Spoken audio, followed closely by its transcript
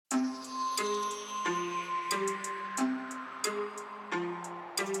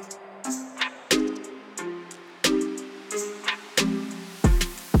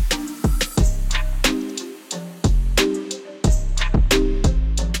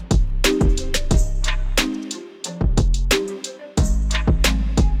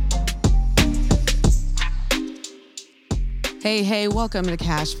Hey, welcome to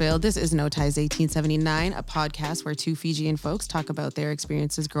Cashville. This is No Ties 1879, a podcast where two Fijian folks talk about their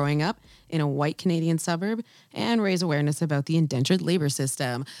experiences growing up in a white Canadian suburb and raise awareness about the indentured labor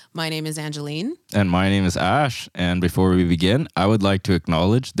system. My name is Angeline. And my name is Ash. And before we begin, I would like to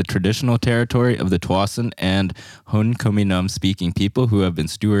acknowledge the traditional territory of the Tsawwassen and Hunkaminam speaking people who have been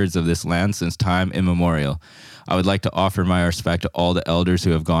stewards of this land since time immemorial. I would like to offer my respect to all the elders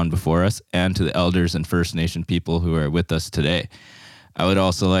who have gone before us and to the elders and First Nation people who are with us today. I would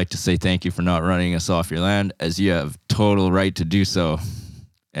also like to say thank you for not running us off your land, as you have total right to do so.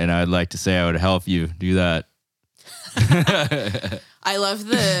 And I'd like to say I would help you do that. I love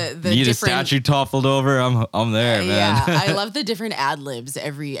the Need different... a statue toppled over? I'm there, man. Yeah, I love the different ad libs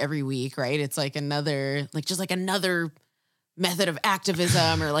every week, right? It's like another method of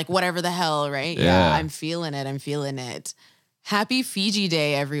activism or like whatever the hell, right? Yeah, I'm feeling it. Happy Fiji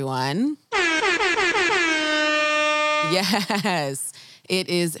Day, everyone. Yes, it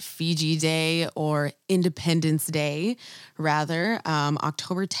is Fiji Day, or Independence Day, rather.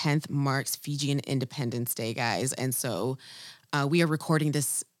 October 10th marks Fijian Independence Day, guys. And so we are recording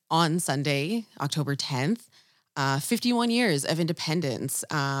this on Sunday, October 10th. 51 years of independence.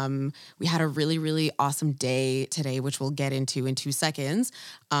 We had a really, really awesome day today, which we'll get into in 2 seconds.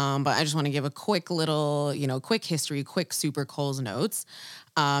 But I just want to give a quick little, quick history, quick super Coles notes.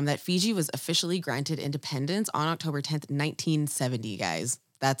 That Fiji was officially granted independence on October 10th, 1970, guys.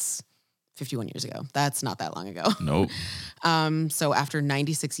 That's 51 years ago. That's not that long ago. Nope. So after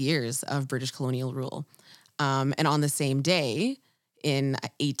 96 years of British colonial rule. And on the same day, in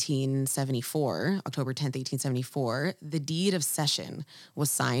 1874, October 10th, 1874, the deed of cession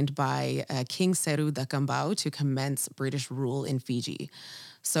was signed by King Seru Dakambau to commence British rule in Fiji.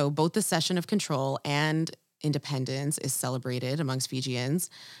 So both the cession of control and independence is celebrated amongst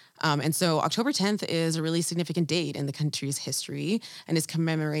Fijians. And so October 10th is a really significant date in the country's history and is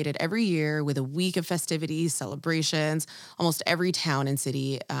commemorated every year with a week of festivities, celebrations. Almost every town and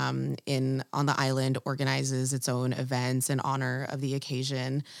city on the island organizes its own events in honor of the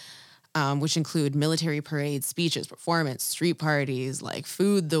occasion, which include military parades, speeches, performance, street parties, like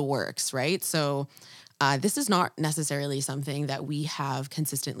food, the works, right? So this is not necessarily something that we have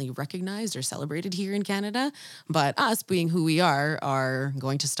consistently recognized or celebrated here in Canada, but us, being who we are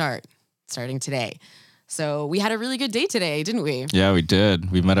going to starting today. So we had a really good day today, didn't we? Yeah, we did.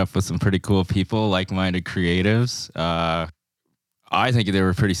 We met up with some pretty cool people, like-minded creatives. I think they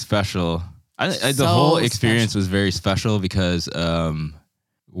were pretty special. The whole experience was very special because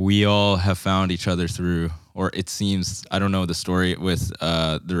we all have found each other through, or it seems, I don't know the story with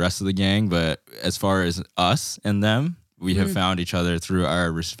the rest of the gang, but as far as us and them, we have found each other through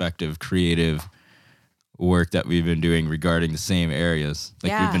our respective creative work that we've been doing regarding the same areas.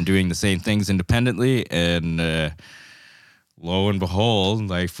 We've been doing the same things independently, and lo and behold,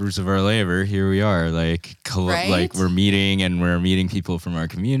 like fruits of our labor, here we are. Like we're meeting people from our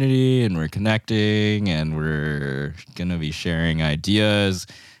community, and we're connecting, and we're gonna be sharing ideas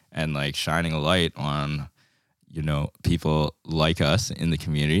and like shining a light on, people like us in the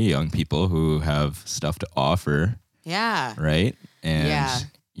community, young people who have stuff to offer. Yeah. Right. And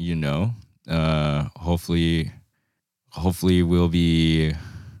hopefully we'll be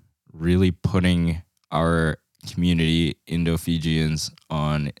really putting our community, Indo-Fijians,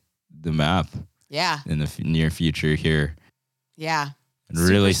 on the map. Yeah. In the near future here. Yeah. And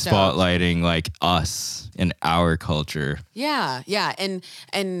really spotlighting like us and our culture. Yeah. Yeah. And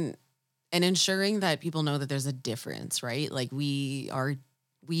ensuring that people know that there's a difference, right? Like we are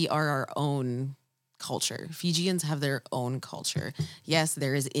our own culture. Fijians have their own culture. Yes,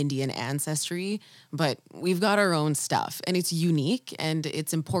 there is Indian ancestry, but we've got our own stuff, and it's unique and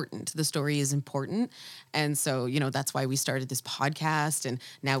it's important. The story is important. And so, that's why we started this podcast, and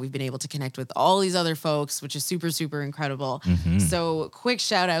now we've been able to connect with all these other folks, which is super, super incredible. Mm-hmm. So quick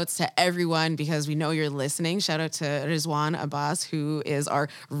shout outs to everyone, because we know you're listening. Shout out to Rizwan Abbas, who is our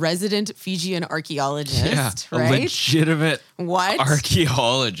resident Fijian archaeologist, right? A legitimate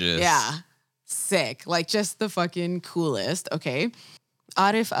archaeologist. Yeah. Sick. Like, just the fucking coolest. Okay.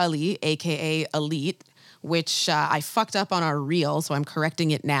 Arif Ali, aka Elite, which I fucked up on our reel, so I'm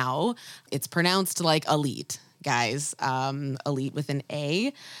correcting it now. It's pronounced like Elite, guys. Elite with an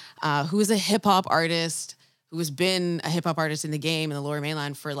A, who is a hip hop artist, who has been a hip hop artist in the game in the Lower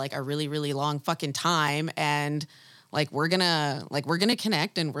Mainland for like a really, really long fucking time. And we're gonna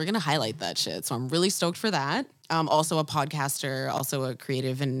connect, and we're gonna highlight that shit. So I'm really stoked for that. Also a podcaster, also a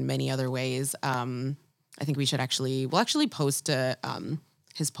creative in many other ways. I think we'll actually post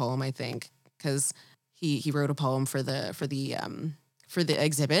his poem, I think, because he wrote a poem for the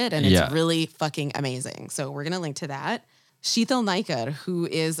exhibit, and it's really fucking amazing. So we're gonna link to that. Sheetal Naikar, who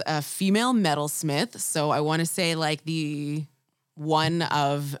is a female metalsmith. So I want to say like the one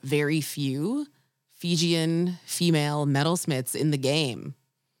of very few Fijian female metalsmiths in the game.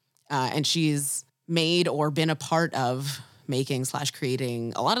 And she's made or been a part of making /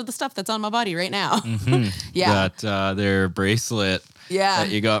 creating a lot of the stuff that's on my body right now. Mm-hmm. Yeah. That their bracelet Yeah.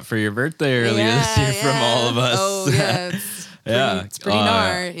 that you got for your birthday earlier this year from all of us. Oh, yeah. It's pretty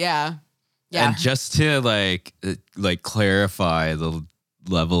gnar. Yeah. Yeah. And just to like clarify the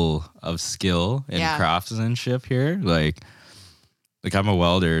level of skill and craftsmanship here, like I'm a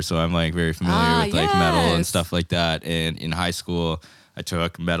welder, so I'm like very familiar with like metal and stuff like that. And in high school, I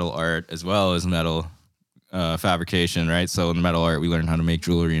took metal art as well as metal fabrication, right? So in metal art, we learned how to make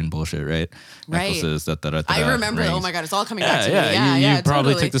jewelry and bullshit, right? Necklaces, I remember. rings. Oh my God, it's all coming back to me. You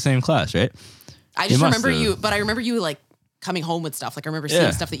probably took the same class, right? I just remember you, but I remember you like coming home with stuff. Like I remember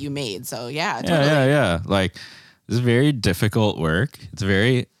seeing stuff that you made. So yeah, totally. Yeah. Like this is very difficult work. It's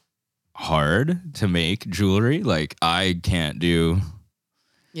very hard to make jewelry. Like I can't do.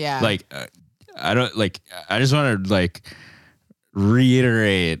 Yeah. Like I don't like. I just want to like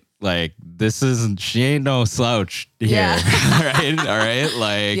reiterate. Like she ain't no slouch here, all right.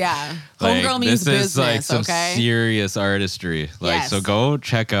 Like homegirl means this business. Is like some serious artistry. Like so, go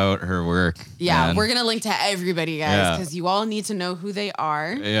check out her work. Yeah, man. We're gonna link to everybody, guys, because you all need to know who they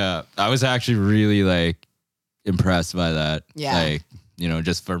are. Yeah, I was actually really like impressed by that. Yeah, like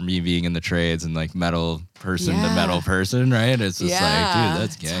just for me being in the trades and like metal person to metal person, right? It's just like, dude,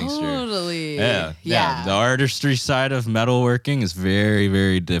 that's gangster. Totally. Yeah. The artistry side of metalworking is very,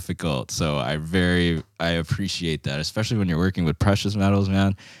 very difficult. So I appreciate that, especially when you're working with precious metals,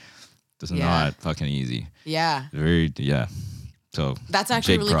 man. It's not fucking easy. Yeah. So that's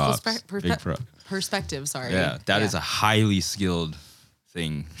actually big really props. cool perspective. Sorry. Yeah, that is a highly skilled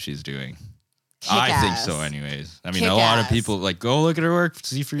thing she's doing. I think so anyways. I mean, a lot of people like go look at her work,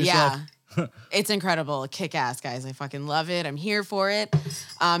 see for yourself. Yeah. It's incredible. Kick ass, guys. I fucking love it. I'm here for it.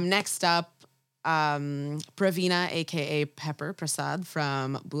 Next up, Pravina, aka Pepper Prasad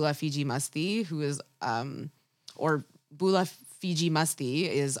from Bula Fiji Masti, who is or Bula Fiji Masti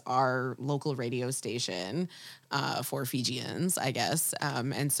is our local radio station for Fijians, I guess.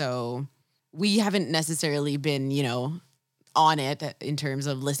 And so we haven't necessarily been, on it in terms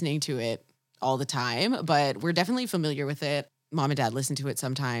of listening to it all the time, but we're definitely familiar with it. Mom and dad listen to it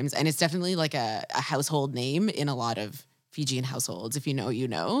sometimes, and it's definitely like a household name in a lot of Fijian households. If you know, you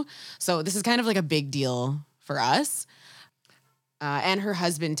know. So this is kind of like a big deal for us. And her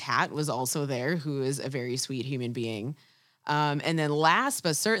husband, Tat, was also there, who is a very sweet human being. And then last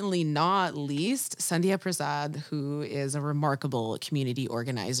but certainly not least, Sandhya Prasad, who is a remarkable community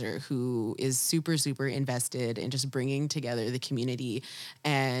organizer who is super, super invested in just bringing together the community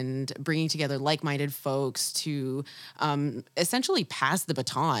and bringing together like-minded folks to essentially pass the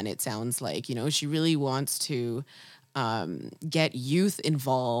baton, it sounds like. She really wants to get youth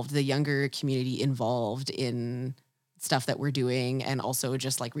involved, the younger community involved in stuff that we're doing, and also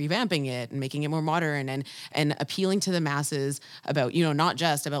just like revamping it and making it more modern and appealing to the masses about, not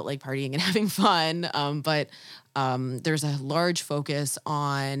just about like partying and having fun, but there's a large focus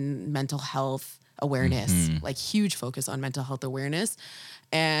on mental health awareness, like huge focus on mental health awareness.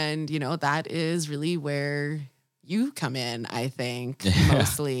 And, that is really where you come in, I think,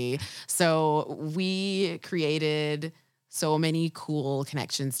 mostly. So we created so many cool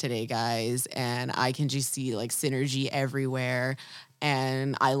connections today, guys, and I can just see like synergy everywhere,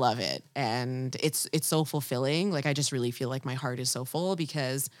 and I love it. And it's so fulfilling. Like I just really feel like my heart is so full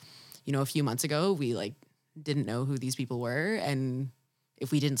because, a few months ago we like didn't know who these people were, and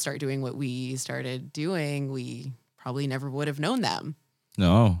if we didn't start doing what we started doing, we probably never would have known them.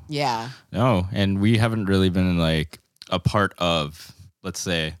 No. Yeah. No, and we haven't really been like a part of, let's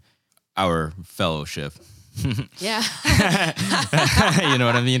say, our fellowship. Yeah. You know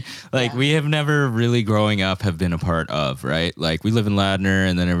what I mean? Like we have never really growing up have been a part of, right? Like we live in Ladner,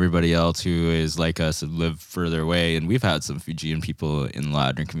 and then everybody else who is like us live further away. And we've had some Fijian people in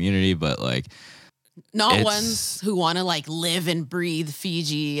Ladner community, but like not ones who want to like live and breathe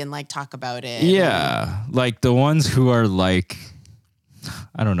Fiji and like talk about it. Yeah. Like the ones who are like,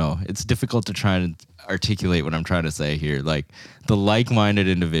 I don't know. It's difficult to try and articulate what I'm trying to say here. Like the like-minded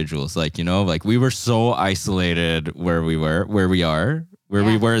individuals, like, like we were so isolated where we are, where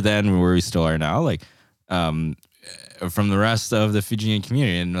we were then, and where we still are now, like, from the rest of the Fijian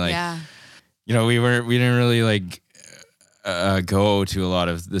community. And like, we didn't really like, go to a lot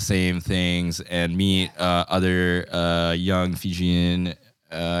of the same things and meet, other, young Fijian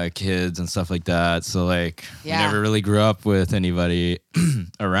kids and stuff like that. So like we never really grew up with anybody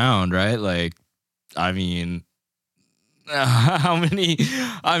around, right? Like, I mean, how many?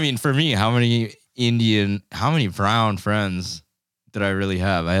 I mean, for me, how many brown friends did I really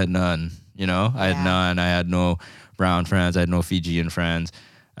have? I had none. You know, I had none. I had no brown friends. I had no Fijian friends.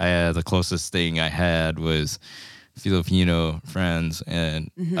 I had the closest thing I had was Filipino friends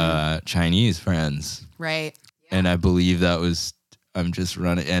and Chinese friends. Right. Yeah. And I believe that was, I'm just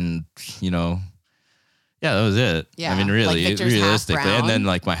running, and yeah, that was it. Yeah. I mean, really, like realistically. And then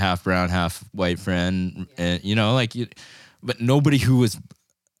like my half brown, half white friend, and but nobody who was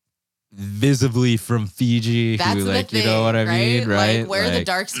visibly from Fiji. That's who, like, thing, you know what I mean? Right. Like, where are the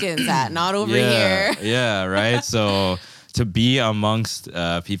dark skins at? Not over here. Yeah. Right. So to be amongst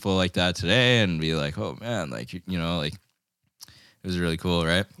people like that today and be like, oh man, like, like, it was really cool,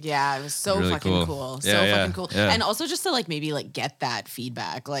 right? Yeah, it was so really fucking cool. Fucking cool. Yeah. And also just to like maybe like get that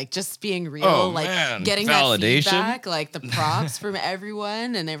feedback, like just being real, getting validation. That feedback, like the props from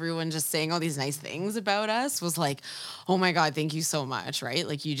everyone and everyone just saying all these nice things about us was like, oh my God, thank you so much, right?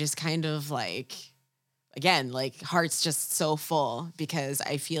 Like you just kind of like, again, like heart's just so full because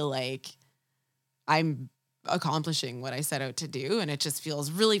I feel like I'm accomplishing what I set out to do, and it just feels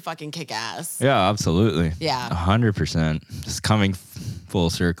really fucking kick-ass. Yeah, absolutely. Yeah, 100%. Just coming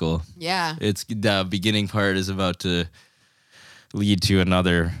full circle. Yeah, it's the beginning part is about to lead to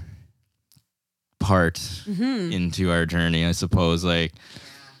another part into our journey, I suppose. Like,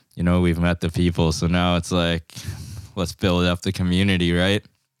 we've met the people, so now it's like, let's build up the community, right?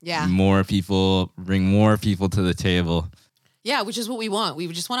 Yeah, more people, bring more people to the table. Yeah, which is what we want. We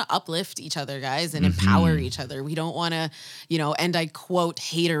just want to uplift each other, guys, and empower each other. We don't want to, and I quote,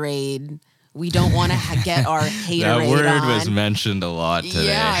 haterade. We don't want to get our haterade That word on. was mentioned a lot today.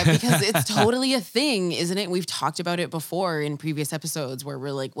 Yeah, because it's totally a thing, isn't it? We've talked about it before in previous episodes where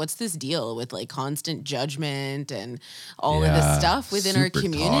we're like, what's this deal with like constant judgment and all of this stuff within our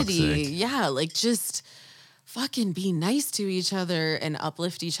community? Toxic. Yeah, like just fucking be nice to each other and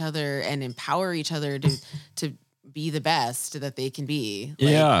uplift each other and empower each other to be the best that they can be.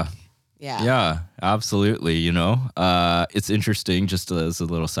 Like, yeah, absolutely. It's interesting, just as a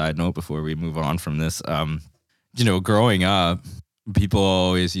little side note before we move on from this. Growing up, people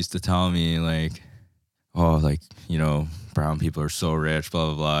always used to tell me like, oh, like, brown people are so rich, blah,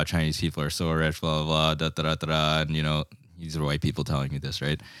 blah, blah. Chinese people are so rich, blah, blah, blah, da, da, da, da, da. And, these are white people telling me this,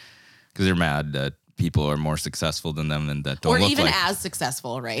 right? Because they're mad that people are more successful than them and that don't look like... Or even as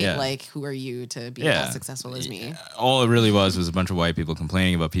successful, right? Yeah. Like, who are you to be as successful as me? All it really was a bunch of white people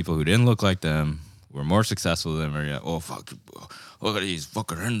complaining about people who didn't look like them, who were more successful than them, or, oh, fuck, look at these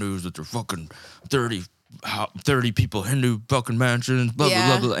fucking Hindus with their fucking 30 people Hindu fucking mansions, blah, blah,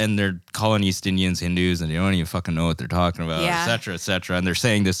 blah, blah. And they're calling East Indians Hindus, and they don't even fucking know what they're talking about, et cetera, et cetera. And they're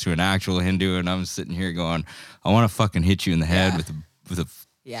saying this to an actual Hindu, and I'm sitting here going, I want to fucking hit you in the head with a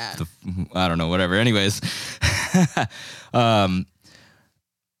I don't know, whatever. Anyways, the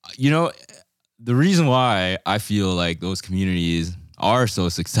reason why I feel like those communities are so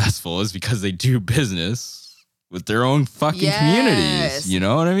successful is because they do business with their own fucking communities. You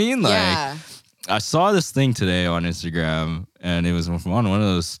know what I mean? Like, I saw this thing today on Instagram, and it was on one of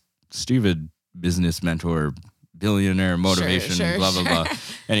those stupid business mentor, billionaire motivation, blah, blah, blah.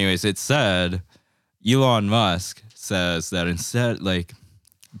 Anyways, it said, Elon Musk says that instead, like,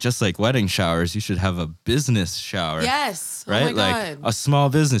 just like wedding showers, you should have a business shower. Yes. Right? Oh my God. Like a small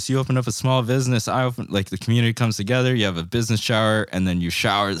business. You open up a small business. Like the community comes together. You have a business shower, and then you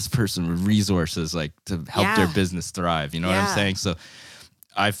shower this person with resources like to help their business thrive. You know what I'm saying? So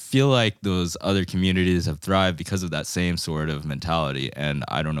I feel like those other communities have thrived because of that same sort of mentality. And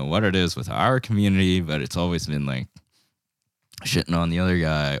I don't know what it is with our community, but it's always been like shitting on the other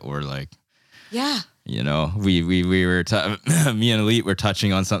guy or like, we were, me and Elite were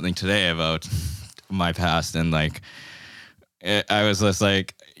touching on something today about my past, and like, I was just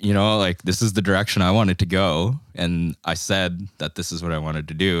like, like, this is the direction I wanted to go. And I said that this is what I wanted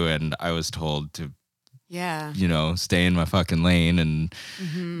to do. And I was told to, stay in my fucking lane. And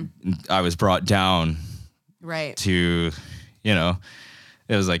I was brought down to, it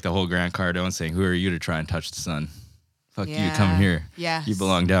was like the whole Grant Cardone saying, who are you to try and touch the sun? Fuck you, come here. Yes. You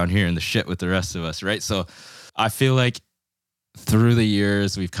belong down here in the shit with the rest of us, right? So I feel like through the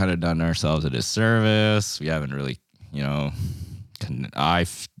years, we've kind of done ourselves a disservice. We haven't really,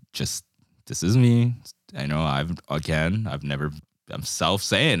 this is me. I know I'm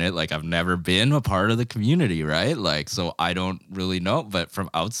self-saying it, like I've never been a part of the community, right? Like, so I don't really know, but from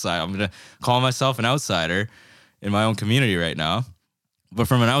outside, I'm going to call myself an outsider in my own community right now. But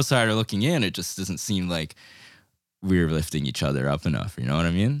from an outsider looking in, it just doesn't seem like we're lifting each other up enough. You know what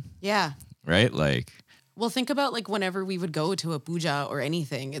I mean? Yeah. Right? Like, well, think about like whenever we would go to a puja or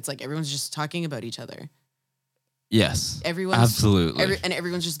anything, it's like everyone's just talking about each other. Yes. Everyone's Absolutely. and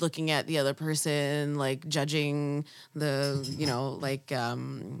everyone's just looking at the other person, like judging the,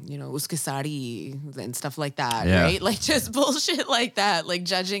 uskasari and stuff like that, Yeah. right? Like just bullshit like that, like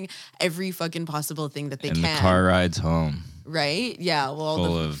judging every fucking possible thing that they and can. the car rides home. Right? Yeah. Well,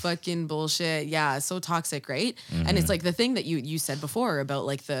 Full the of- fucking bullshit. Yeah. So toxic, right? And it's like the thing that you said before about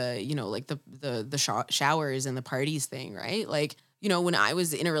like the showers and the parties thing, right? Like, when I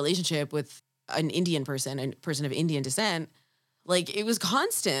was in a relationship with an Indian person, a person of Indian descent, like it was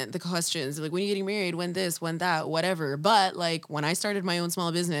constant, the questions, like, when are you getting married? When this, when that, whatever. But like when I started my own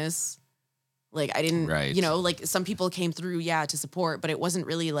small business, like I didn't, Right. like some people came through, yeah, to support, but it wasn't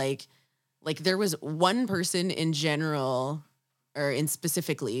really like there was one person in general, or in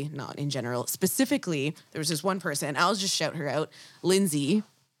specifically, not in general, specifically, there was this one person. I'll just shout her out, Lindsay,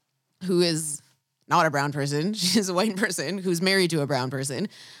 who is not a brown person. She's a white person who's married to a brown person.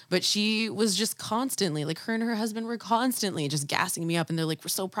 But she was just constantly, like, her and her husband were constantly just gassing me up. And they're like, we're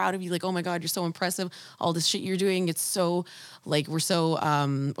so proud of you. Like, oh my God, you're so impressive. All this shit you're doing. It's so, like, we're so,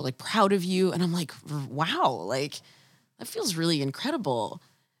 like, proud of you. And I'm like, wow, like, that feels really incredible.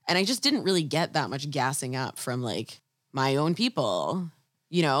 And I just didn't really get that much gassing up from like my own people,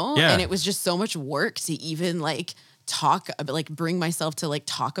 Yeah. And it was just so much work to even like talk about, like bring myself to like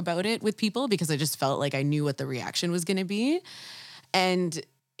talk about it with people, because I just felt like I knew what the reaction was going to be. And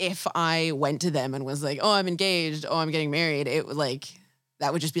if I went to them and was like, oh, I'm engaged, oh, I'm getting married, it would like,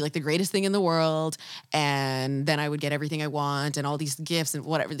 that would just be like the greatest thing in the world. And then I would get everything I want and all these gifts and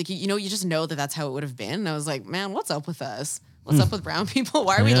whatever. Like, you just know that that's how it would have been. And I was like, man, what's up with us? What's up with brown people?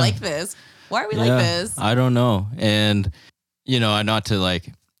 Why are we like this? Why are we like this? I don't know. And, not to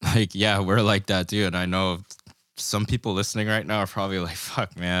like, yeah, we're like that too. And I know some people listening right now are probably like,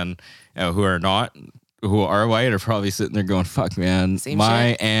 fuck, man, who are white are probably sitting there going, fuck, man,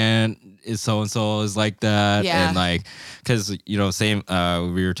 my aunt is so-and-so is like that. Yeah. And like, cause same,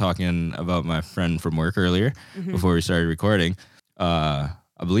 we were talking about my friend from work earlier before we started recording. I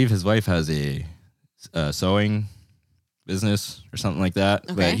believe his wife has a sewing business or something like that.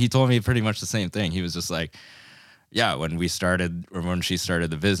 Okay. But he told me pretty much the same thing. He was just like, yeah, when she started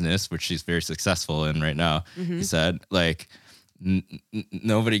the business, which she's very successful in right now, he said like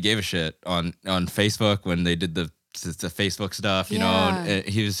nobody gave a shit on Facebook when they did the Facebook stuff, you know. And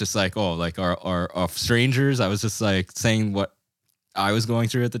he was just like, oh, like our strangers. I was just like saying what I was going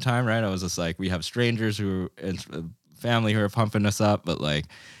through at the time, right? I was just like, we have strangers who and family who are pumping us up, but like,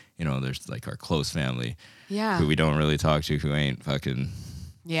 there's like our close family, who we don't really talk to, who ain't fucking.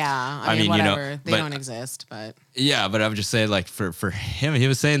 Yeah, I mean whatever. They don't exist, but yeah, but I would just say like for him, he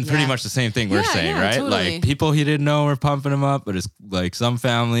was saying pretty much the same thing we're saying, right? Totally. Like people he didn't know were pumping him up, but it's like some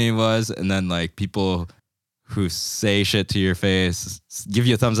family was, and then like people who say shit to your face, give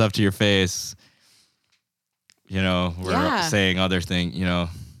you a thumbs up to your face, we're saying other things,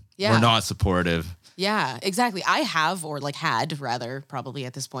 we're not supportive. Yeah, exactly. I have, or like had rather, probably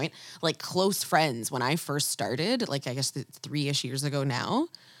at this point, like close friends when I first started, like I guess 3-ish years ago now,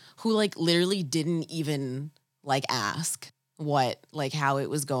 who like literally didn't even like ask what, like how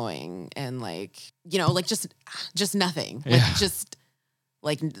it was going, and like, like just nothing, like just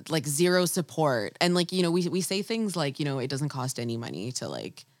like zero support. And like, we say things like, it doesn't cost any money to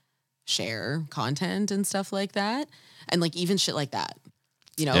like share content and stuff like that. And like even shit like that.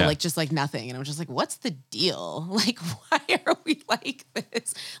 Like just like nothing. And I'm just like, what's the deal? Like, why are we like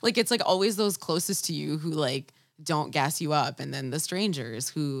this? Like, it's like always those closest to you who like don't gas you up. And then the strangers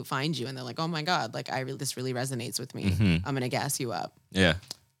who find you and they're like, oh my God, like this really resonates with me. I'm going to gas you up. Yeah.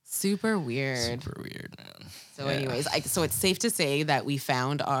 Super weird. Super weird, man. So anyways, so it's safe to say that we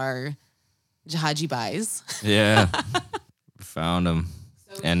found our Jahaji buys. Yeah. We found them.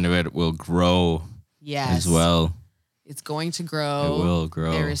 And it will grow as well. It's going to grow. It will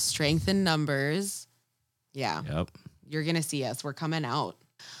grow. There is strength in numbers. Yeah. Yep. You're going to see us. We're coming out.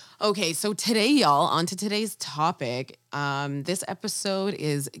 Okay, so today, y'all, on to today's topic. This episode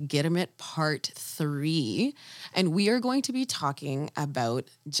is Girimit Part 3, and we are going to be talking about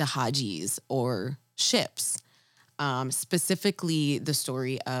jahajis, or ships. Specifically the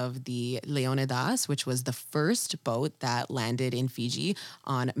story of the Leonidas, which was the first boat that landed in Fiji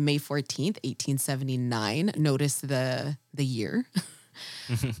on May 14th, 1879. Notice the year.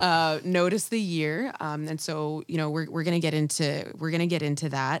 Notice the year. And so, we're going to get into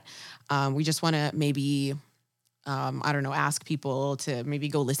that. We just want to maybe ask people to maybe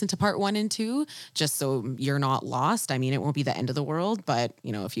go listen to part 1 and 2, just so you're not lost. I mean, it won't be the end of the world, but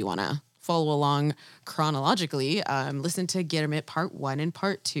if you want to follow along chronologically, listen to Girmit Part 1 and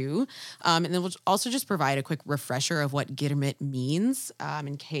Part 2. And then we'll also just provide a quick refresher of what Girmit means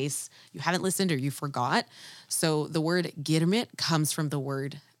in case you haven't listened or you forgot. So the word Girmit comes from the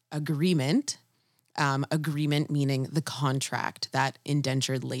word agreement. Agreement meaning the contract that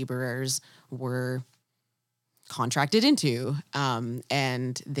indentured laborers were contracted into,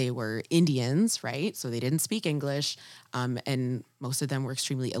 and they were Indians, right? So they didn't speak English, and most of them were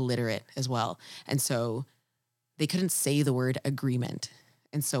extremely illiterate as well. And so they couldn't say the word agreement.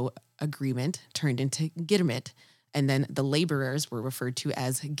 And so agreement turned into Girmit, and then the laborers were referred to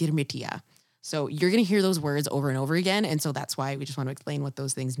as Girmitia. So you're going to hear those words over and over again, and so that's why we just want to explain what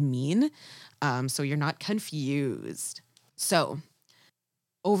those things mean, so you're not confused. So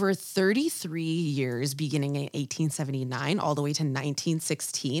over 33 years, beginning in 1879 all the way to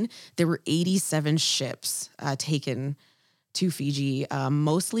 1916, there were 87 ships taken to Fiji,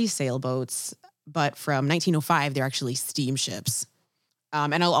 mostly sailboats, but from 1905, they're actually steamships.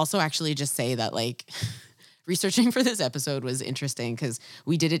 And I'll also actually just say that, like, researching for this episode was interesting because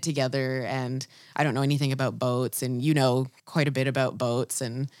we did it together, and I don't know anything about boats, and you know quite a bit about boats,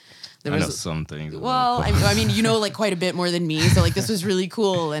 and I know some things. Well, I mean, you know, like quite a bit more than me. So like, this was really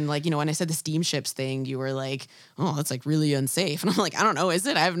cool. And like, you know, when I said the steamships thing, you were like, oh, that's like really unsafe. And I'm like, I don't know. Is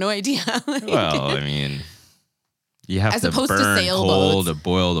it? I have no idea. Like, well, I mean, you have as to opposed to burn coal sailboats. to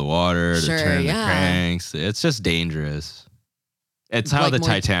boil the water, Sure, to turn yeah. the cranks. It's just dangerous. It's how Like the more-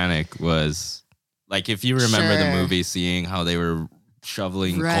 Titanic was. Like, if you remember the Sure. movie, seeing how they were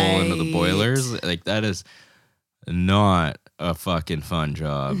shoveling coal into the boilers, like that is not a fucking fun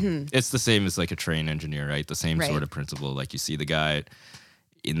job. Mhm. It's the same as like a train engineer, right? The same Right. sort of principle. Like, you see the guy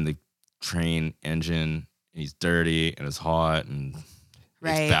in the train engine, and he's dirty and it's hot and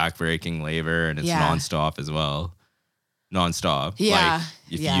Right. it's backbreaking labor, and it's Yeah. nonstop as well. Nonstop. Yeah. Like,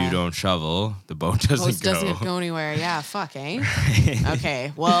 if Yeah. you don't shovel, the boat doesn't Boats go. doesn't go anywhere. Yeah. Fuck, eh?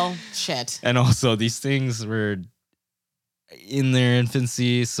 Okay. Well, shit. And also, these things were in their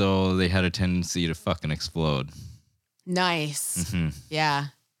infancy, so they had a tendency to fucking explode. Nice. Mhm. Yeah.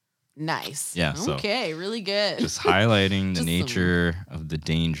 Nice. Yeah, so- Okay. Really good. Just highlighting the Just some- nature of the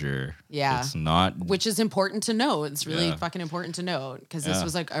danger. Yeah. It's not. Which is important to know. It's really Yeah. fucking important to note because this Yeah.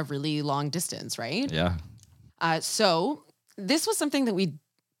 was like a really long distance, right? Yeah. So this was something that we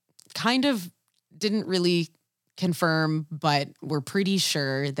kind of didn't really confirm, but we're pretty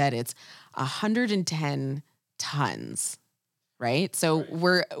sure that it's 110 tons, right? So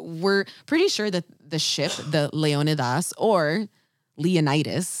we're pretty sure that the ship, the Leonidas or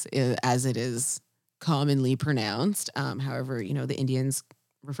Leonidas, as it is commonly pronounced, however, you know, the Indians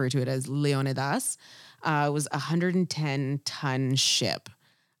refer to it as Leonidas, was a 110-ton ship.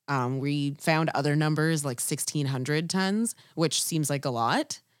 We found other numbers like 1,600 tons, which seems like a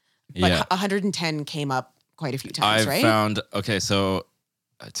lot, but Yeah. 110 came up quite a few times, I've right? found, okay, so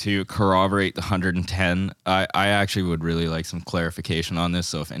to corroborate the 110, I actually would really like some clarification on this.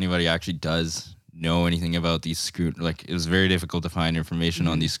 So if anybody actually does know anything about these schooner, like, it was very difficult to find information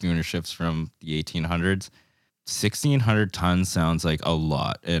on these schooner ships from the 1800s. 1,600 tons sounds like a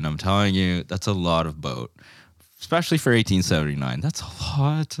lot. And I'm telling you, that's a lot of boat. Especially for 1879. That's a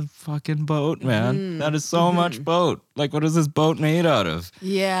lot of fucking boat, man. That is so much boat. Like, what is this boat made out of?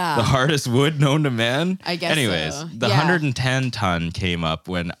 Yeah. The hardest wood known to man? I guess Anyways, so. the Yeah. 110 ton came up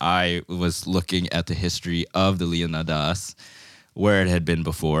when I was looking at the history of the Leonidas, where it had been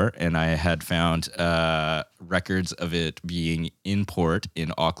before, and I had found records of it being in port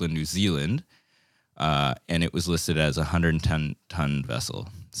in Auckland, New Zealand, and it was listed as a 110 ton vessel.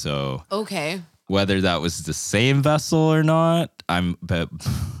 So Okay. whether that was the same vessel or not, I'm willing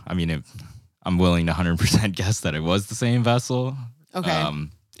to 100% guess that it was the same vessel. Okay.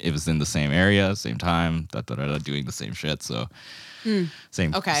 It was in the same area, same time, doing the same shit. So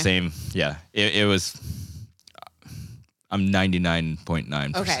same, Okay. same. Yeah, it was. I'm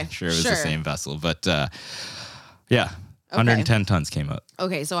 99.9% Okay, sure it was sure. the same vessel, but yeah, 110 tons came up.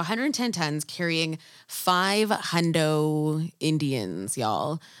 Okay, so 110 tons carrying 5 hundo Indians,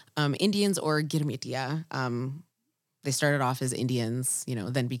 y'all. Indians or Girmitia. They started off as Indians, you know,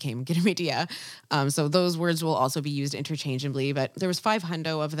 then became Girmitia. So those words will also be used interchangeably, but there was 5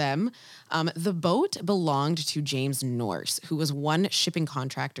 hundo of them. The boat belonged to James Norse, who was one shipping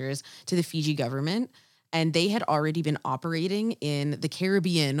contractors to the Fiji government, and they had already been operating in the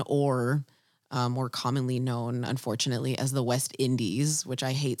Caribbean, or more commonly known, unfortunately, as the West Indies, which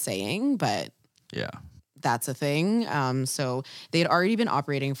I hate saying, but Yeah. that's a thing. So they had already been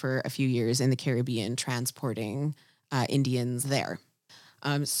operating for a few years in the Caribbean, transporting Indians there.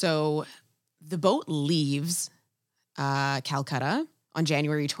 So the boat leaves Calcutta on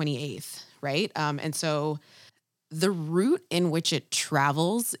January 28th, right? And so the route in which it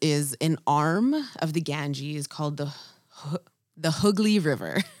travels is an arm of the Ganges called the Hooghly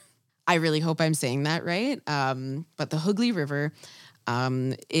River. I really hope I'm saying that right. But the Hooghly River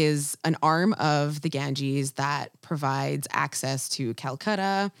is an arm of the Ganges that provides access to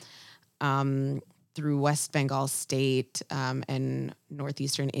Calcutta through West Bengal state and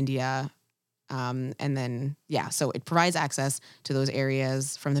northeastern India. And then, so it provides access to those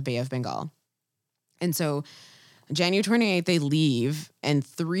areas from the Bay of Bengal. And so January 28th, they leave, and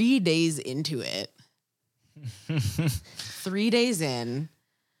 3 days into it, 3 days in,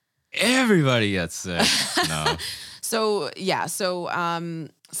 everybody gets sick. No. So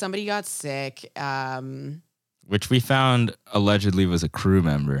somebody got sick. Which we found allegedly was a crew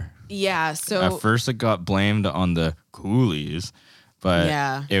member. Yeah. So at first it got blamed on the coolies,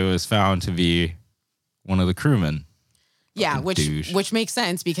 but it was found to be one of the crewmen. Yeah, which makes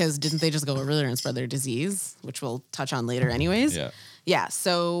sense because didn't they just go over there and spread their disease, which we'll touch on later anyways? Yeah.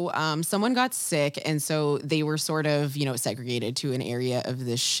 So someone got sick, and so they were sort of, segregated to an area of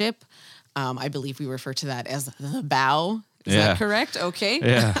this ship. I believe we refer to that as the bow. Is that correct? Okay.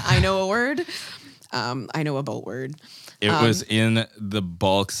 Yeah. I know a word. I know a boat word. It was in the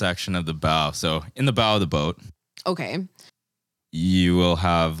bulk section of the bow. So in the bow of the boat. Okay. You will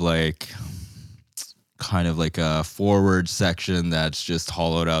have kind of like a forward section that's just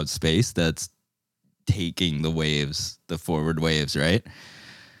hollowed out space that's taking the forward waves, right?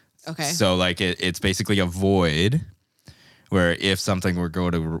 Okay. So it's basically a void where if something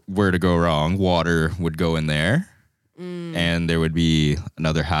were to go wrong, water would go in there, and there would be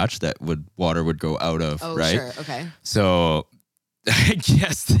another hatch that water would go out of, right? Sure. Okay. So I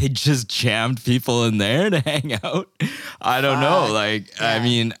guess they just jammed people in there to hang out. I don't know. I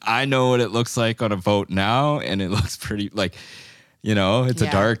mean, I know what it looks like on a boat now, and it looks pretty it's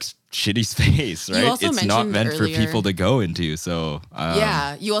a dark, shitty space, right? It's not meant for people to go into. So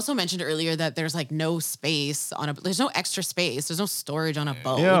you also mentioned earlier that there's no space there's no extra space. There's no storage on a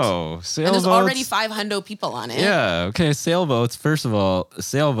boat. Sailboats. And there's already 500 people on it. Yeah. Okay. Sailboats. First of all, a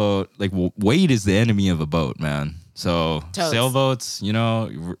sailboat, weight is the enemy of a boat, man. So sailboats,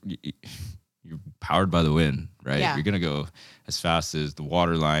 you're powered by the wind, right? Yeah. You're going to go as fast as the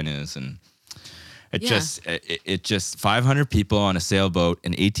water line is. And it just 500 people on a sailboat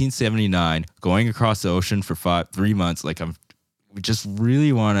in 1879 going across the ocean for 3 months. We just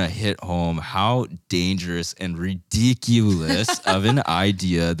really want to hit home how dangerous and ridiculous of an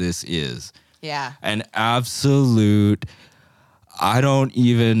idea this is. Yeah. An absolute... I don't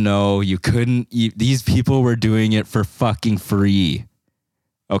even know. You couldn't these people were doing it for fucking free.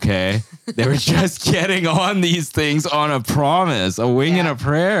 Okay? They were just getting on these things on a promise, a wing and a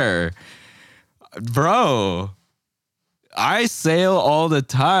prayer. Bro, I sail all the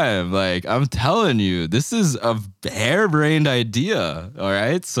time. I'm telling you, this is a harebrained idea. All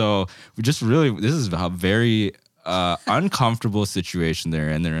right? So this is a very uncomfortable situation there,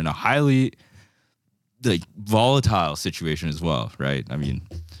 and they're in a highly volatile situation as well, right? I mean,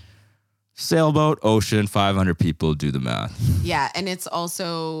 sailboat, ocean, 500 people, do the math. Yeah, and it's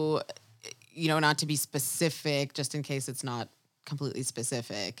also, not to be specific, just in case it's not completely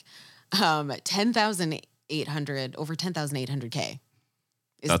specific, 10,800, over 10,800K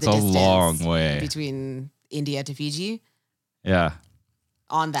is That's the distance a long way. Between India to Fiji. Yeah.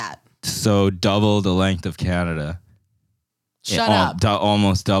 On that. So double the length of Canada. Shut up.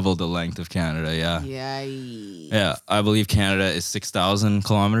 Almost double the length of Canada, yeah. Yikes. Yeah, I believe Canada is 6,000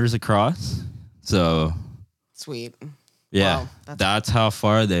 kilometers across. So. Sweet. Yeah, wow, that's how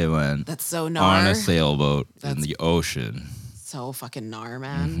far they went. That's so gnar. On a sailboat in the ocean. So fucking gnar,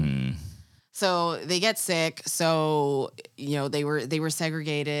 man. Mm-hmm. So they get sick. So, they were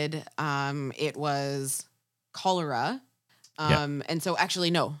segregated. It was cholera. And so actually,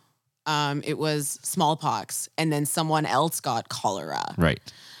 no. It was smallpox, and then someone else got cholera. Right.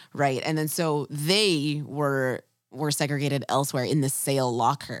 And then so they were segregated elsewhere in the sail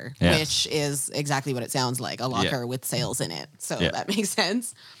locker, which is exactly what it sounds like, a locker with sails in it. So that makes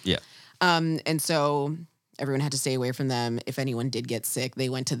sense. Yeah. And so everyone had to stay away from them. If anyone did get sick, they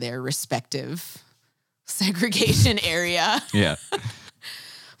went to their respective segregation area. Yeah.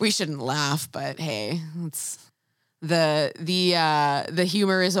 We shouldn't laugh, but hey, it's... The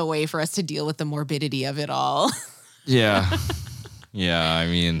humor is a way for us to deal with the morbidity of it all. Yeah. I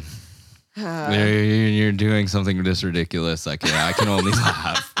mean, you're doing something this ridiculous. I can only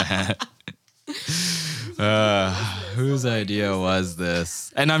laugh. Whose idea was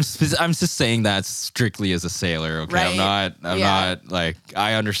this? And I'm just saying that strictly as a sailor. Okay, right. I'm not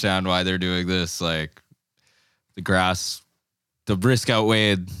I understand why they're doing this. The grass the risk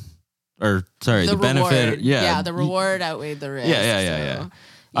outweighed, or sorry, the benefit. Reward. Yeah, the reward outweighed the risk. Yeah.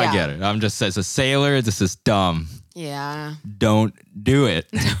 I get it. I'm just, as a sailor, this is dumb. Yeah. Don't do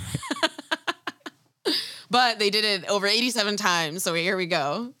it. But they did it over 87 times. So here we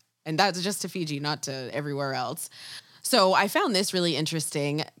go. And that's just to Fiji, not to everywhere else. So I found this really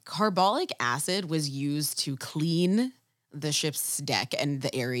interesting. Carbolic acid was used to clean the ship's deck and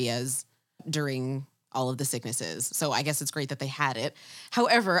the areas during all of the sicknesses. So I guess it's great that they had it.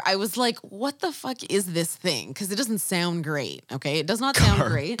 However, I was like, what the fuck is this thing? Because it doesn't sound great. Okay. It does not sound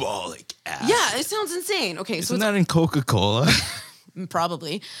great. Carbolic acid. Yeah, it sounds insane. Okay. Isn't that in Coca-Cola?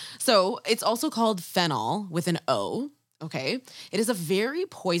 Probably. So it's also called phenol with an O. Okay. It is a very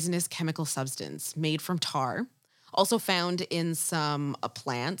poisonous chemical substance made from tar, also found in some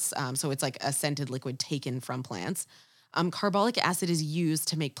plants. So it's like a scented liquid taken from plants. Carbolic acid is used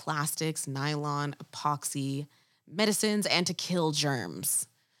to make plastics, nylon, epoxy, medicines, and to kill germs.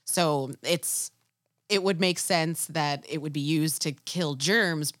 So it would make sense that it would be used to kill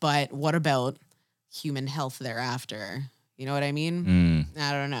germs, but what about human health thereafter? You know what I mean?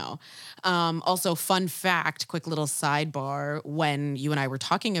 I don't know. Also, fun fact, quick little sidebar. When you and I were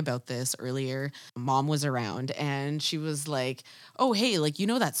talking about this earlier, Mom was around and she was like, oh, hey, like, you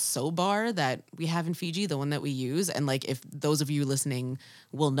know that soap bar that we have in Fiji, the one that we use? And like, if those of you listening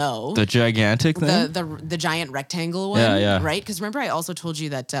will know. The gigantic thing? The giant rectangle one. Yeah. Right? Because remember, I also told you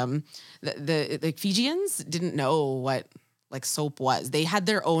that the Fijians didn't know what like soap was. They had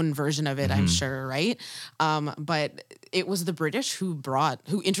their own version of it, I'm sure, right? But it was the British who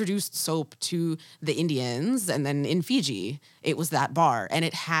introduced soap to the Indians, and then in Fiji, it was that bar, and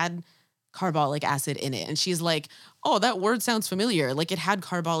it had carbolic acid in it. And she's like, "Oh, that word sounds familiar. Like it had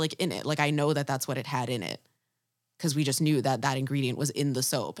carbolic in it. Like I know that that's what it had in it, because we just knew that that ingredient was in the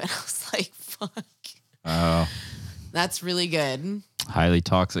soap." And I was like, "Fuck, oh, that's really good." Highly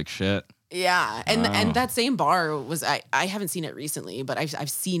toxic shit. Yeah, and that same bar was I haven't seen it recently, but I've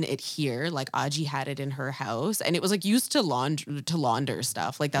seen it here. Like Aji had it in her house, and it was like used to launder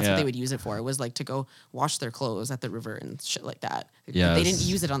stuff. Like that's what they would use it for. It was like to go wash their clothes at the river and shit like that. Yeah, they didn't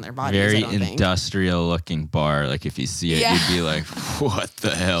use it on their bodies. Very I don't think. industrial looking bar. Like if you see it, you'd be like, "What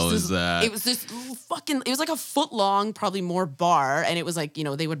the hell is that?" It was this fucking. It was like a foot long, probably more bar, and it was like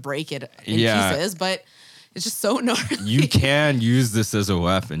they would break it in pieces, but. It's just so gnarly. You can use this as a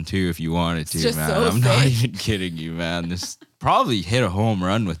weapon too if you wanted to, just man. So I'm not even kidding you, man. This probably hit a home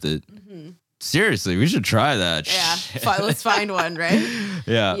run with it. Seriously, we should try that. Yeah, let's find one, right?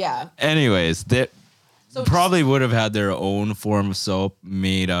 Yeah. Anyways, they probably would have had their own form of soap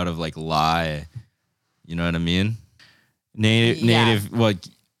made out of like lye. You know what I mean? Native,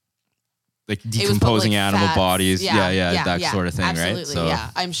 like decomposing animal fats. Bodies. Yeah, that sort of thing, absolutely, right? So,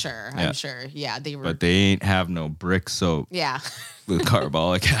 yeah, I'm sure. Yeah, they were. But they ain't have no brick soap. Yeah. With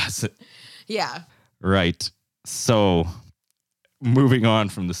carbolic acid. Yeah. Right. So, moving on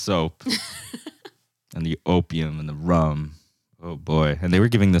from the soap and the opium and the rum. Oh boy. And they were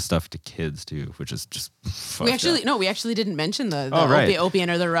giving this stuff to kids too, which is just we actually didn't mention the opium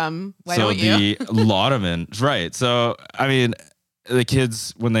or the rum. Why so don't you? The laudanum, right. So, I mean, the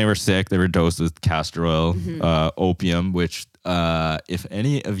kids, when they were sick, they were dosed with castor oil, opium, which if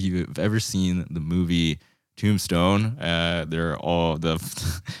any of you have ever seen the movie Tombstone, they're all the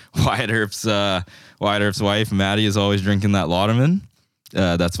Wyatt Earp's wife, Maddie, is always drinking that laudanum.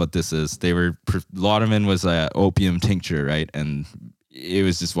 That's what this is. Laudanum was a opium tincture, right? And it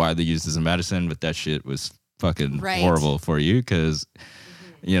was just widely used as a medicine, but that shit was fucking horrible for you because,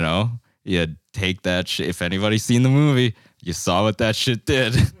 you take that shit. If anybody's seen the movie, you saw what that shit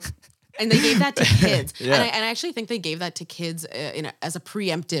did. And they gave that to kids. And I actually think they gave that to kids as a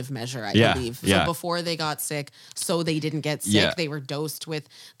preemptive measure, I believe. So before they got sick, so they didn't get sick, they were dosed with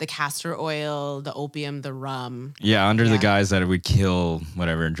the castor oil, the opium, the rum. Yeah, under the guise that it would kill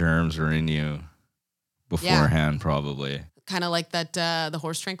whatever germs were in you beforehand, probably. Kind of like that, the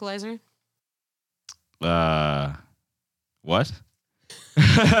horse tranquilizer. What? You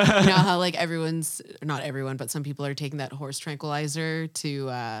know how like not everyone, but some people are taking that horse tranquilizer to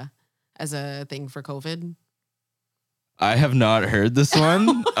as a thing for COVID. I have not heard this one.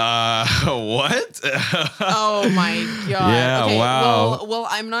 What? Oh my god! Yeah, okay, wow. Well,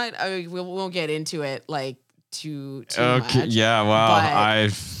 I'm not. We won't get into it like too much. Yeah, wow. I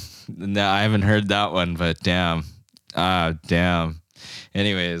haven't heard that one, but damn.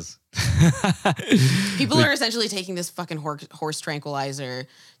 Anyways. People are essentially taking this fucking horse tranquilizer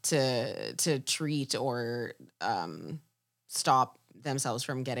to treat or stop themselves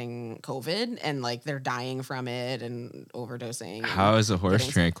from getting COVID, and like they're dying from it and overdosing. How is a horse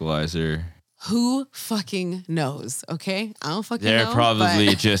tranquilizer? Who fucking knows? Okay, I don't fucking They're know. probably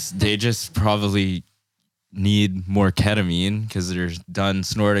but- they just probably need more ketamine because they're done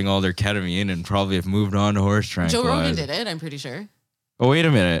snorting all their ketamine and probably have moved on to horse Joe tranquilizer. Rogan did it. I'm pretty sure. Oh, wait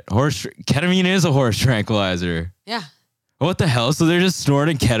a minute. Ketamine is a horse tranquilizer. Yeah. What the hell? So they're just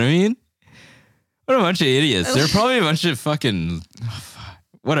snorting ketamine? What a bunch of idiots. They're probably a bunch of fucking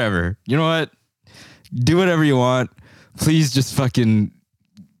whatever. You know what? Do whatever you want. Please just fucking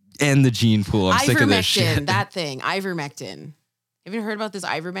end the gene pool. I'm sick of this shit. That thing. Ivermectin. Have you heard about this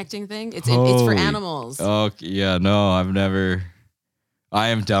ivermectin thing? It's for animals. Oh, yeah. No, I've never. I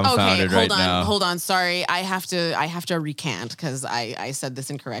am dumbfounded right now. Hold on. Sorry. I have to recant because I said this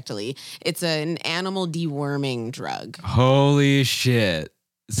incorrectly. It's an animal deworming drug. Holy shit.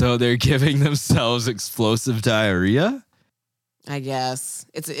 So they're giving themselves explosive diarrhea? I guess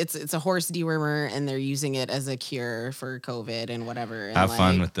it's a horse dewormer, and they're using it as a cure for COVID and whatever. And Have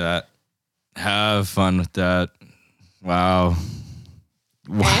fun with that. Have fun with that. Wow.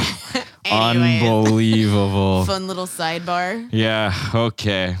 Wow. Anyways. Unbelievable. Fun little sidebar. Yeah.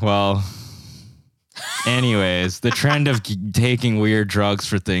 Okay. Well, anyways, the trend of taking weird drugs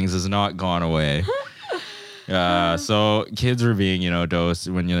for things has not gone away. So kids were being, dosed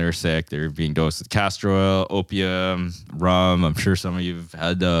when they were sick. They were being dosed with castor oil, opium, rum. I'm sure some of you've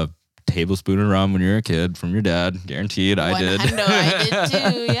had a tablespoon of rum when you were a kid from your dad. Guaranteed, I did. I did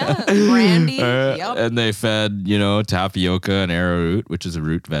too. Yeah, brandy. Yep. And they fed, tapioca and arrowroot, which is a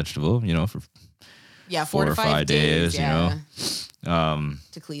root vegetable, for 4 to 5 days. Yeah.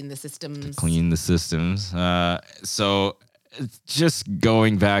 To clean the systems. So just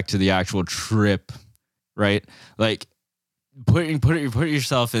going back to the actual trip, right? Like put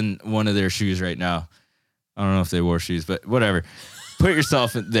yourself in one of their shoes right now. I don't know if they wore shoes, but whatever. Put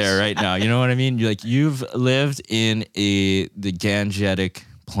yourself in there right now. You know what I mean? You've lived in the Gangetic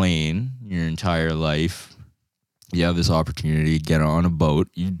Plain your entire life. You have this opportunity to get on a boat.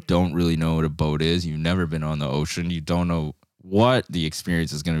 You don't really know what a boat is. You've never been on the ocean. You don't know what the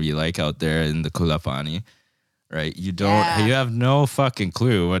experience is going to be like out there in the Kulapani, right? You have no fucking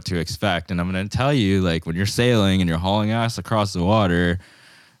clue what to expect. And I'm going to tell you, when you're sailing and you're hauling ass across the water,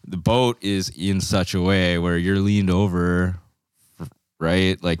 the boat is in such a way where you're leaned over,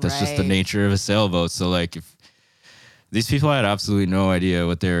 right? That's just the nature of a sailboat. So if these people had absolutely no idea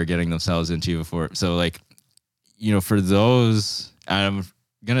what they were getting themselves into before. So for those, I'm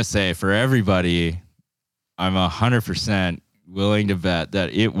going to say for everybody, I'm 100% willing to bet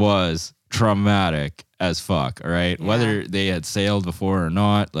that it was traumatic as fuck. All right. Yeah. Whether they had sailed before or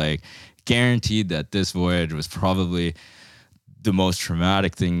not, guaranteed that this voyage was probably the most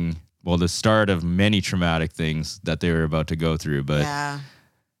traumatic thing. Well, the start of many traumatic things that they were about to go through. But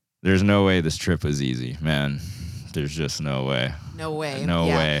there's no way this trip was easy, man. There's just no way. No way. No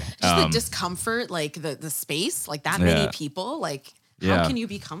way. Just the discomfort, the space, that many people, how can you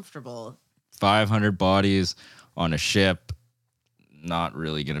be comfortable? 500 bodies on a ship, not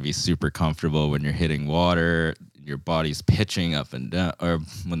really going to be super comfortable when you're hitting water. Your body's pitching up and down, or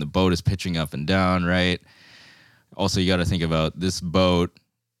when the boat is pitching up and down, right? Also, you got to think about this boat.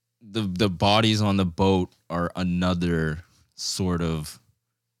 The bodies on the boat are another sort of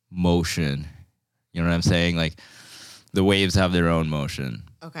motion. You know what I'm saying? The waves have their own motion.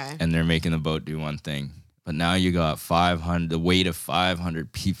 Okay. And they're making the boat do one thing. But now you got the weight of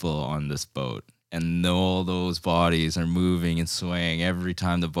 500 people on this boat. And all those bodies are moving and swaying. Every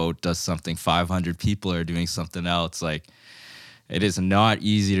time the boat does something, 500 people are doing something else. It is not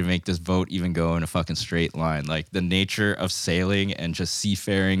easy to make this boat even go in a fucking straight line. The nature of sailing and just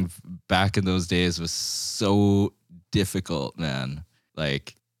seafaring back in those days was so difficult, man.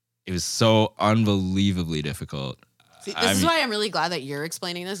 It was so unbelievably difficult. See, this is why I'm really glad that you're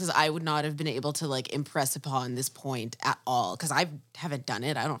explaining this, because I would not have been able to impress upon this point at all, because I haven't done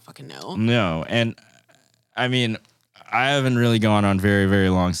it. I don't fucking know. No, and I mean, I haven't really gone on very, very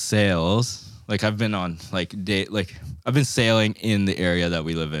long sails. I've been on I've been sailing in the area that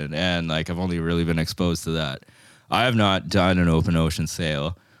we live in, and I've only really been exposed to that. I have not done an open ocean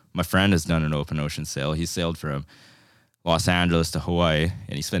sail. My friend has done an open ocean sail. He sailed from Los Angeles to Hawaii,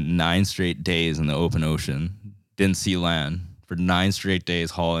 and he spent 9 straight days in the open ocean. Didn't see land for 9 straight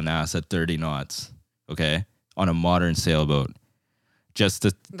days, hauling ass at 30 knots. Okay, on a modern sailboat. Just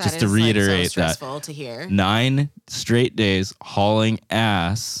to reiterate, so stressful to hear. 9 straight days hauling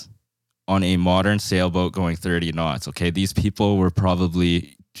ass on a modern sailboat going 30 knots. Okay, these people were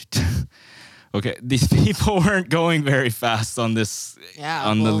probably these people weren't going very fast on this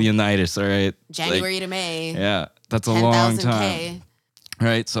the Leonidas. All right, January to May. Yeah, that's a long time.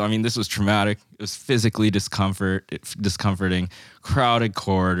 Right, so I mean, this was traumatic. It was physically discomforting, crowded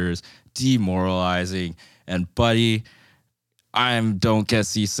corridors, demoralizing. And buddy, don't get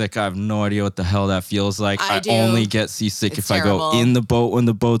seasick. I have no idea what the hell that feels like. I only get seasick if terrible. I go in the boat when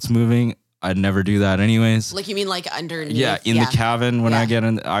the boat's moving. I'd never do that anyways. Like, you mean like underneath? Yeah, in the cabin when I get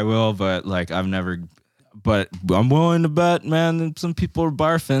in, I will, but like I've never. But I'm willing to bet, man, that some people are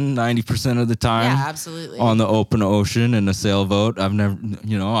barfing 90% of the time. Yeah, absolutely. On the open ocean in a sailboat. I've never, I'm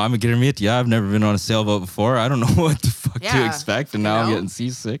gonna admit, I've never been on a sailboat before. I don't know what the fuck to expect, and now I'm getting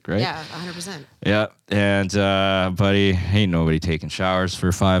seasick, right? Yeah, 100%. Yeah, and buddy, ain't nobody taking showers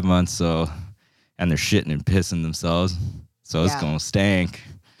for 5 months, and they're shitting and pissing themselves, so it's gonna stank.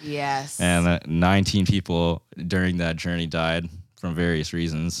 Yes. And 19 people during that journey died from various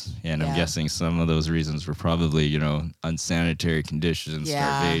reasons. And I'm guessing some of those reasons were probably, unsanitary conditions,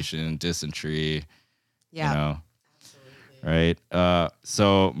 starvation, dysentery, Absolutely. Right?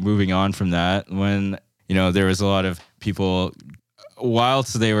 So moving on from that, when, there was a lot of people,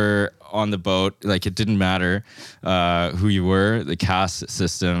 whilst they were on the boat, like it didn't matter who you were, the caste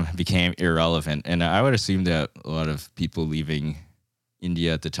system became irrelevant. And I would assume that a lot of people leaving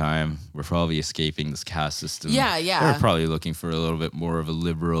India at the time were probably escaping this caste system. Yeah. They were probably looking for a little bit more of a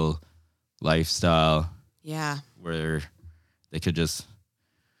liberal lifestyle. Yeah. Where they could just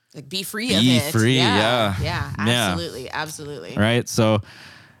like be free of it. Yeah. Absolutely. Right. So,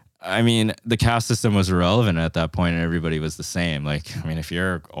 I mean, the caste system was irrelevant at that point, and everybody was the same. Like, I mean, if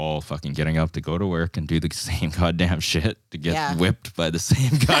you're all fucking getting up to go to work and do the same goddamn shit to get whipped by the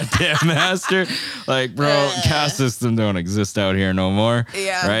same goddamn master, like, bro, caste system don't exist out here no more.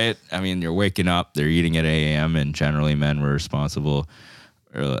 Yeah. Right? I mean, you're waking up, they're eating at 8 a.m., and generally men were responsible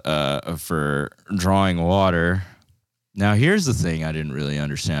for drawing water. Now, here's the thing I didn't really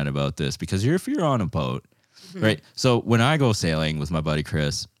understand about this, because if you're on a boat, right? So when I go sailing with my buddy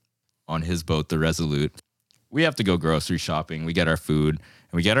Chris, on his boat, the Resolute, we have to go grocery shopping. We get our food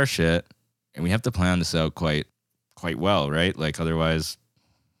and we get our shit, and we have to plan this out quite well, right? Like, otherwise,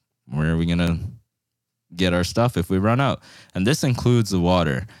 where are we gonna get our stuff if we run out? And this includes the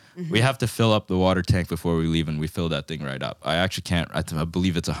water. We have to fill up the water tank before we leave, and we fill that thing right up. I actually can't. I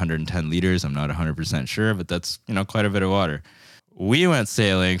believe it's 110 liters. I'm not 100% sure, but that's quite a bit of water. We went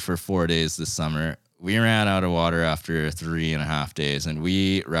sailing for 4 days this summer. We ran out of water after 3.5 days, and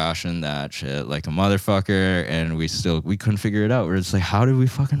we rationed that shit like a motherfucker, and we couldn't figure it out. We're just like, how did we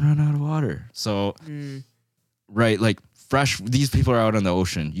fucking run out of water? So, right, like these people are out on the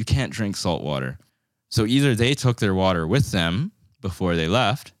ocean. You can't drink salt water. So either they took their water with them before they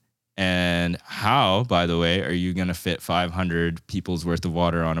left, and how, by the way, are you going to fit 500 people's worth of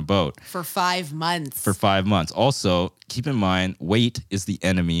water on a boat? For 5 months. For 5 months. Also, keep in mind, weight is the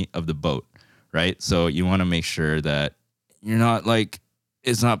enemy of the boat. Right? So you want to make sure that you're not like,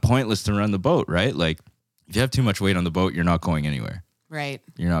 it's not pointless to run the boat, right? Like, if you have too much weight on the boat, you're not going anywhere. Right.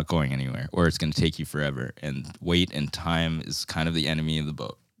 You're not going anywhere, or it's going to take you forever. And weight and time is kind of the enemy of the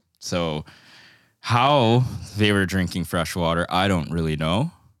boat. So how they were drinking fresh water, I don't really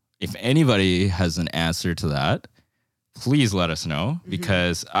know. If anybody has an answer to that, please let us know,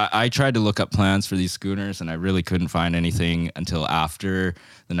 because I tried to look up plans for these schooners, and I really couldn't find anything until after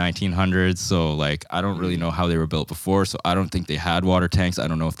the 1900s. So, like, I don't really know how they were built before. So I don't think they had water tanks. I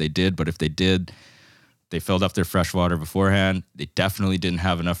don't know if they did, but if they did, they filled up their fresh water beforehand. They definitely didn't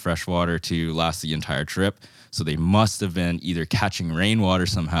have enough fresh water to last the entire trip. So they must have been either catching rainwater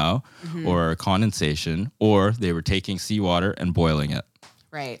somehow or condensation, or they were taking seawater and boiling it.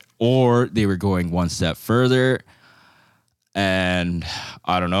 Right. Or they were going one step further, and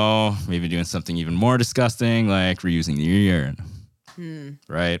I don't know, maybe doing something even more disgusting, like reusing the urine,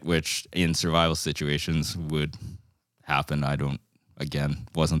 right? Which in survival situations would happen.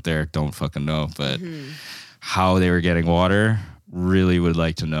 Wasn't there, don't fucking know. But how they were getting water, really would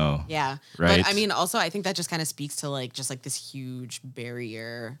like to know. Yeah. Right. But I mean, also, I think that just kind of speaks to like, just like this huge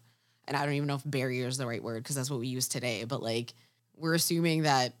barrier. And I don't even know if barrier is the right word, because that's what we use today. But like, we're assuming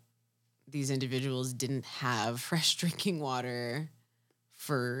that these individuals didn't have fresh drinking water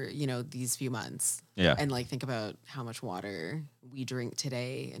for, these few months. Yeah. And like, think about how much water we drink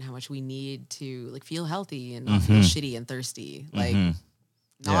today and how much we need to like feel healthy and not feel shitty and thirsty. Like,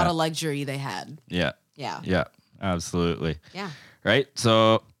 not a luxury they had. Yeah. Yeah. Yeah, absolutely. Yeah. Right.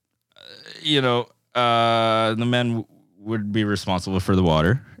 So, the men would be responsible for the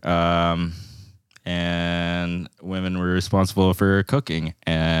water. And women were responsible for cooking,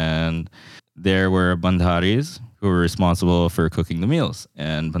 and there were bandharis who were responsible for cooking the meals,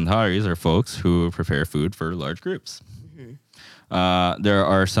 and bandharis are folks who prepare food for large groups.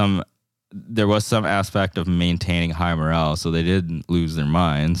 There was some aspect of maintaining high morale, so they didn't lose their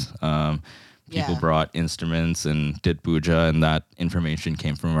minds, people brought instruments and did puja, and that information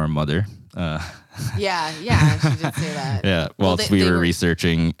came from our mother. Yeah, she did say that. Yeah, whilst we were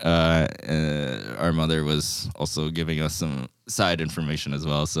researching, our mother was also giving us some side information as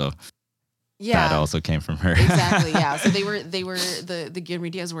well. So that also came from her. Exactly. Yeah. So they were the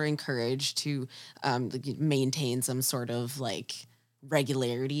Giridias were encouraged to maintain some sort of like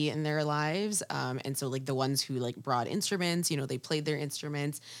regularity in their lives. And so like the ones who like brought instruments, they played their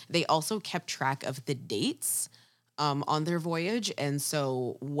instruments. They also kept track of the dates on their voyage. And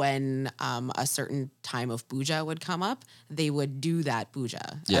so when a certain time of puja would come up, they would do that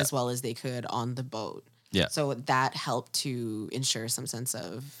puja as well as they could on the boat. Yeah. So that helped to ensure some sense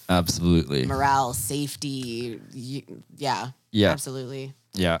of absolutely morale, safety. Yeah. Absolutely.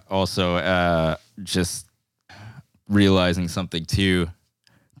 Yeah. Also, just realizing something too,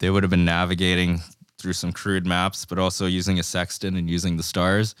 they would have been navigating through some crude maps, but also using a sextant and using the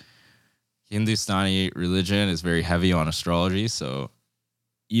stars. Hindustani religion is very heavy on astrology, so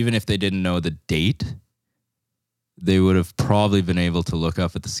even if they didn't know the date, they would have probably been able to look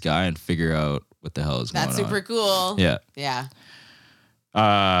up at the sky and figure out what the hell is going on. That's super cool. Yeah. Yeah.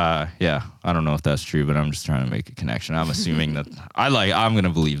 Yeah. I don't know if that's true, but I'm just trying to make a connection. I'm assuming that I'm going to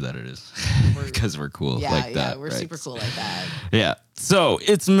believe that it is because we're cool like that. We're super cool like that. Yeah. So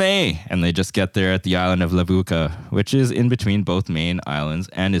it's May, and they just get there at the island of Levuka, which is in between both main islands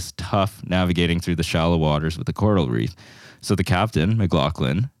and is tough navigating through the shallow waters with the coral reef. So the captain,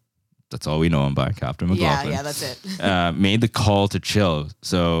 McLaughlin, that's all we know him by, Captain McLaughlin. Yeah, that's it. Made the call to chill.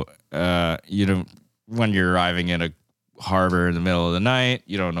 So, when you're arriving in a harbor in the middle of the night,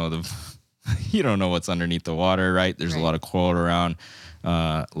 you don't know what's underneath the water, right? There's a lot of coral around,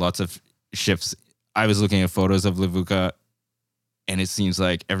 lots of ships. I was looking at photos of Levuka, and it seems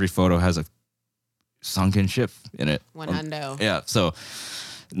like every photo has a sunken ship in it. One hundo. Yeah, so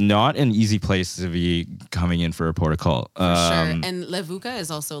not an easy place to be coming in for a port of call. For sure. And Levuka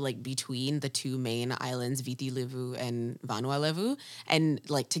is also like between the two main islands, Viti Levu and Vanua Levu. And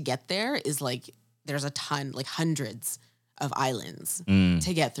like to get there is like, there's a ton, like hundreds of islands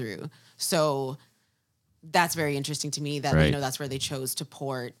to get through. So that's very interesting to me that, that's where they chose to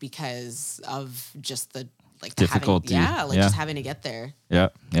port because of just the like difficulty. Just having to get there. Yeah.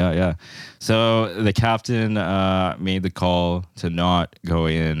 So the captain made the call to not go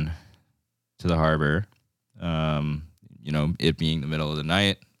in to the harbor. It being the middle of the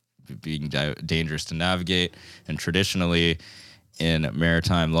night, being dangerous to navigate, and traditionally in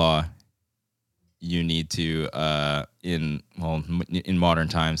maritime law, you need to in modern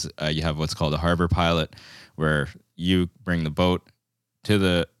times you have what's called a harbor pilot, where you bring the boat to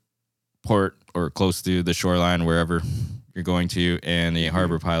the port or close to the shoreline, wherever you're going to, and the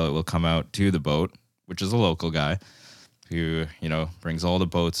harbor pilot will come out to the boat, which is a local guy who, brings all the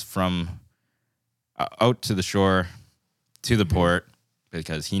boats from out to the shore to the port,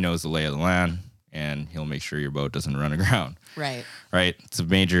 because he knows the lay of the land and he'll make sure your boat doesn't run aground. Right. It's a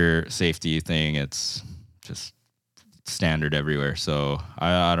major safety thing. It's just standard everywhere. So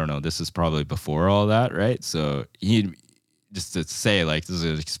I don't know. This is probably before all that, right? So he, just to say, like, this is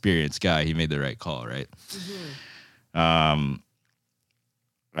an experienced guy, he made the right call, right? Mm-hmm.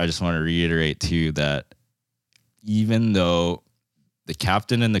 I just want to reiterate too that even though the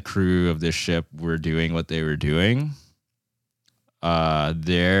captain and the crew of this ship were doing what they were doing,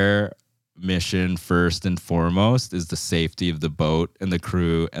 their mission first and foremost is the safety of the boat and the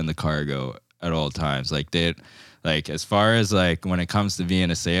crew and the cargo at all times. Like as far as like when it comes to being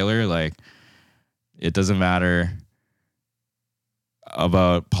a sailor, like it doesn't matter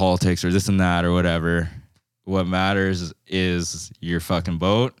about politics or this and that or whatever. What matters is your fucking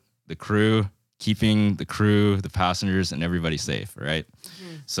boat, the crew, keeping the crew, the passengers, and everybody safe, right?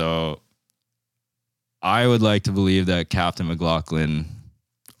 Mm-hmm. So I would like to believe that Captain McLaughlin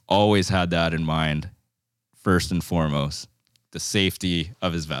always had that in mind, first and foremost, the safety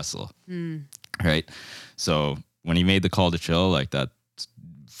of his vessel, right? So when he made the call to chill, like that,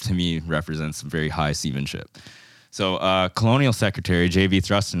 to me, represents some very high seamanship. So Colonial Secretary J.B.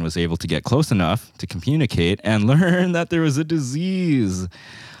 Thruston was able to get close enough to communicate and learn that there was a disease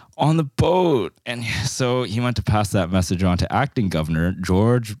on the boat. And so he went to pass that message on to acting governor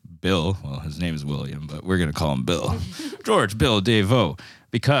George Bill. Well, his name is William, but we're going to call him Bill. George Bill Devoe.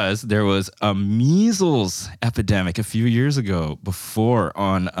 Because there was a measles epidemic a few years ago before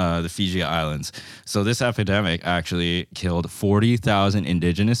on the Fiji Islands. So this epidemic actually killed 40,000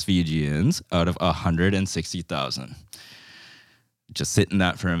 indigenous Fijians out of 160,000. Just sit in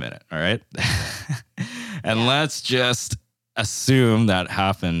that for a minute, all right? And let's just assume that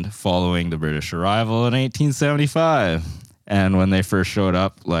happened following the British arrival in 1875. And when they first showed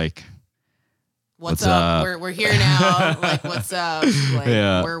up, like, What's up? We're here now. Like, what's up? Like,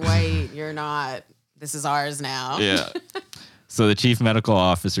 we're white. You're not. This is ours now. Yeah. So the chief medical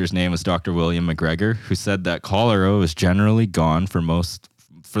officer's name was Dr. William McGregor, who said that cholera was generally gone for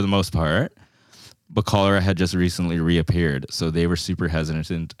the most part, but cholera had just recently reappeared. So they were super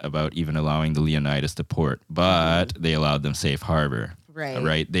hesitant about even allowing the Leonidas to port, but they allowed them safe harbor.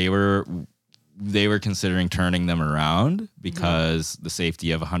 Right. They were considering turning them around because the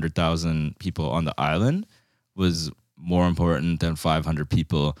safety of 100,000 people on the island was more important than 500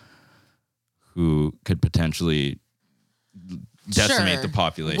 people who could potentially decimate the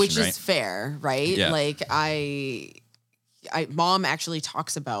population, which is fair, right? Yeah. Like Mom actually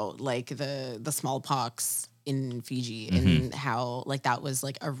talks about like the smallpox in Fiji and how like that was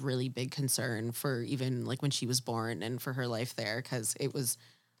like a really big concern for even like when she was born and for her life there, because it was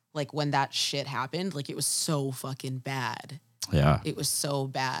like when that shit happened, like it was so fucking bad. Yeah. It was so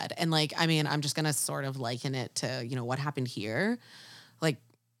bad. And like, I mean, I'm just gonna sort of liken it to, you know, what happened here. Like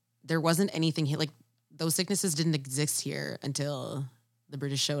there wasn't anything here, like those sicknesses didn't exist here until the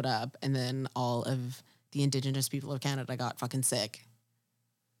British showed up, and then all of the indigenous people of Canada got fucking sick.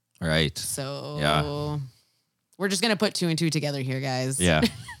 Right. So we're just going to put 2 and 2 together here, guys. Yeah.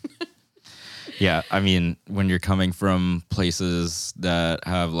 Yeah. I mean, when you're coming from places that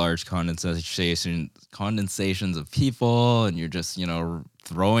have large condensations of people, and you're just, you know,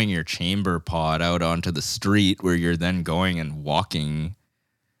 throwing your chamber pot out onto the street where you're then going and walking.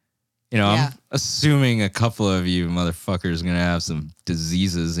 You know, I'm assuming a couple of you motherfuckers are going to have some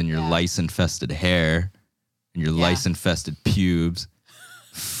diseases in your lice-infested hair and your lice-infested pubes.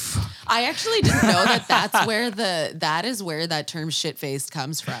 I actually didn't know that is where that term shit-faced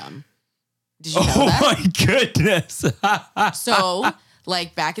comes from. Did you know that? Oh my goodness. So,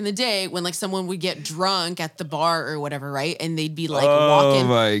 like back in the day when like someone would get drunk at the bar or whatever, right? And they'd be like walking. Oh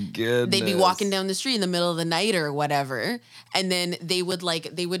my goodness. They'd be walking down the street in the middle of the night or whatever. And then they would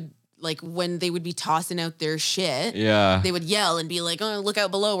when they would be tossing out their shit, they would yell and be like, oh, look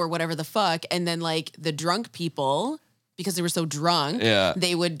out below or whatever the fuck. And then like the drunk people, because they were so drunk,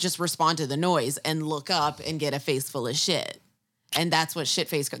 they would just respond to the noise and look up and get a face full of shit. And that's what shit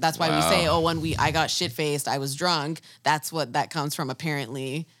faced. That's why we say, oh, I got shit faced, I was drunk. That's what that comes from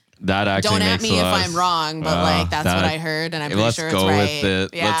apparently. That actually don't makes at me if I'm wrong, but like that's what I heard, and I'm pretty sure it's right. Let's go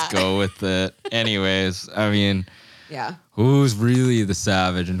with it. Yeah. Let's go with it. Anyways, I mean, yeah. Who's really the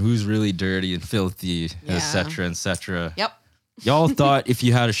savage and who's really dirty and filthy, et cetera, et cetera. Yep. Y'all thought if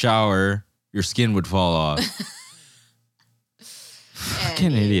you had a shower, your skin would fall off.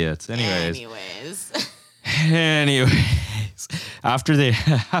 Fucking idiots. Anyways. After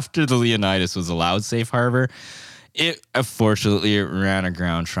the Leonidas was allowed safe harbor, it unfortunately ran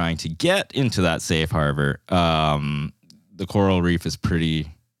aground trying to get into that safe harbor. The coral reef is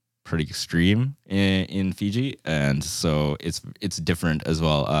pretty extreme in Fiji, and so it's different as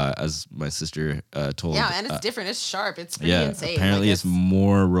well, as my sister told. Yeah, and it's different. It's sharp. It's pretty insane. Apparently it's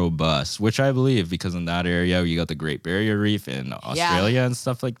more robust, which I believe, because in that area you got the Great Barrier Reef in Australia and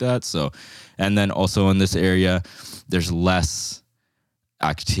stuff like that. So, and then also in this area, there's less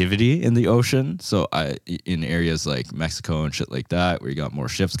activity in the ocean. So in areas like Mexico and shit like that, where you got more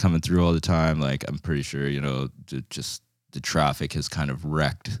ships coming through all the time, like I'm pretty sure, you know, just the traffic has kind of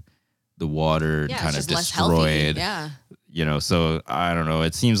wrecked the water and kind of destroyed. You know, so I don't know.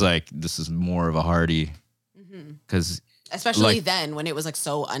 It seems like this is more of a hardy, because especially like, then when it was like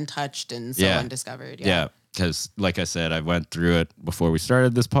so untouched and so undiscovered. Yeah, because like I said, I went through it before we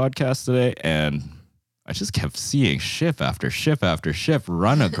started this podcast today, and I just kept seeing ship after ship after ship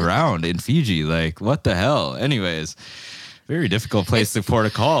run aground in Fiji. Like, what the hell? Anyways. Very difficult place to port a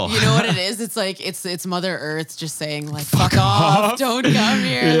call. You know what it is? It's like it's Mother Earth just saying like fuck off, don't come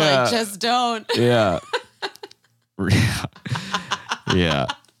here, like just don't. Yeah. Yeah.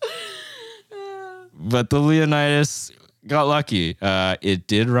 But the Leonidas got lucky. It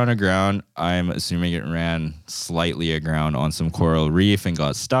did run aground. I'm assuming it ran slightly aground on some coral reef and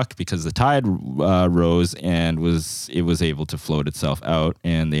got stuck because the tide rose and it was able to float itself out,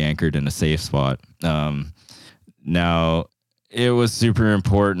 and they anchored in a safe spot. Now, it was super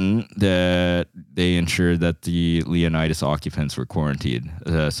important that they ensured that the Leonidas occupants were quarantined.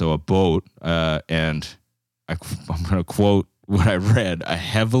 So a boat, and I'm going to quote what I read, a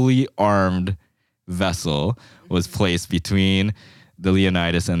heavily armed vessel was placed between the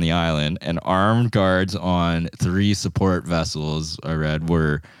Leonidas and the island, and armed guards on 3 support vessels, I read,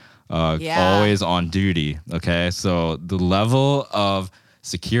 were always on duty. Okay, so the level of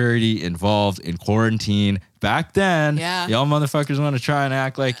security involved in quarantine back then, y'all motherfuckers want to try and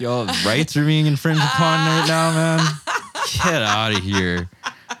act like y'all rights are being infringed upon right now, man? Get out of here.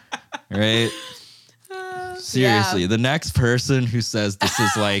 Right? Seriously, the next person who says this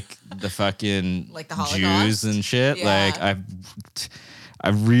is like the fucking like the Holocaust? Jews and shit, Yeah. like I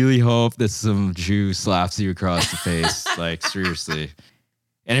really hope that some Jew slaps you across the face. Like, seriously.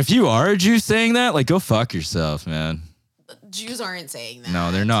 And if you are a Jew saying that, like, go fuck yourself, man. Jews aren't saying that.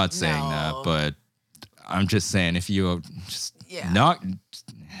 No, they're not saying that, but I'm just saying if you just not.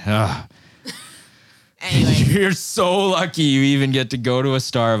 Anyway. You're so lucky you even get to go to a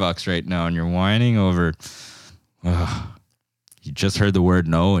Starbucks right now and you're whining over. You just heard the word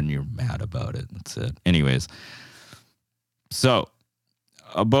no and you're mad about it. That's it. Anyways, so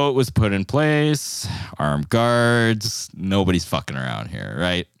a boat was put in place, armed guards. Nobody's fucking around here,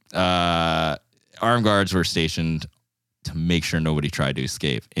 right? Armed guards were stationed to make sure nobody tried to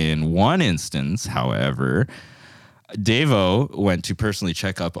escape. In one instance, however, Devo went to personally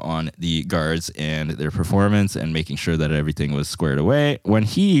check up on the guards and their performance and making sure that everything was squared away when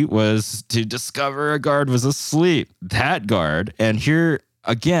he was to discover a guard was asleep. That guard, and here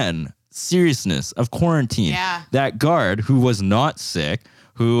again, seriousness of quarantine. Yeah. That guard who was not sick,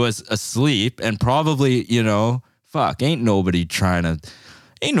 who was asleep and probably, ain't nobody trying to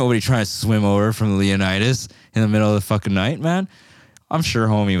swim over from Leonidas in the middle of the fucking night, man. I'm sure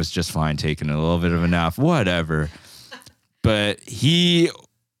homie was just fine taking a little bit of a nap, whatever. But he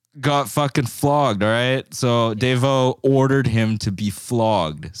got fucking flogged, all right? So Devo ordered him to be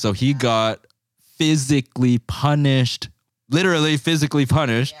flogged. So he got physically punished, literally physically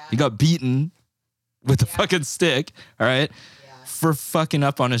punished. Yeah. He got beaten with a fucking stick, all right, for fucking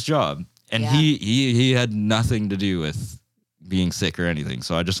up on his job. And he had nothing to do with being sick or anything.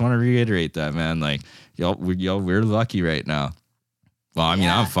 So I just want to reiterate that, man. Like, we're lucky right now. Well, I mean,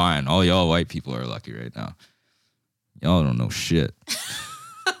 I'm fine. All y'all white people are lucky right now. Y'all don't know shit.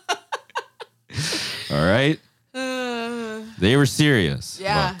 All right? They were serious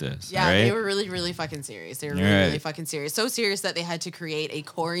about this. Yeah, right? They were really, really fucking serious. They were really fucking serious. So serious that they had to create a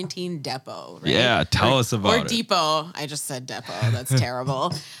quarantine depot. Right? Yeah, tell us about it. Or depot. I just said depot. That's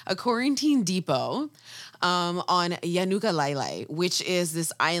terrible. A quarantine depot on Yanuka Lailai, which is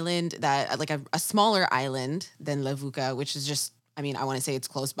this island that, like a smaller island than Levuka, which is just, I mean, I want to say it's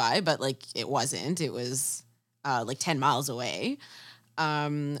close by, but like it wasn't. It was like 10 miles away.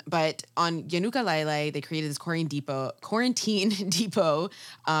 But on Yanuka Lailai, they created this quarantine depot,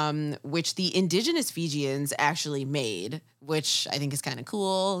 which the indigenous Fijians actually made, which I think is kind of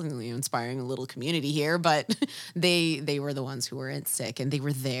cool, inspiring a little community here. But they were the ones who weren't sick, and they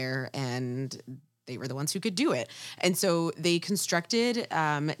were there, and they were the ones who could do it. And so they constructed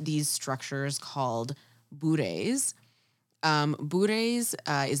these structures called bures. Bures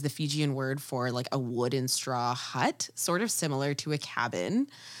is the Fijian word for like a wood and straw hut, sort of similar to a cabin.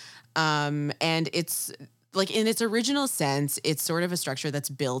 And it's like in its original sense, it's sort of a structure that's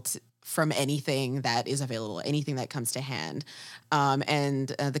built from anything that is available, anything that comes to hand. And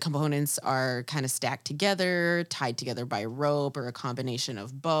the components are kind of stacked together, tied together by rope or a combination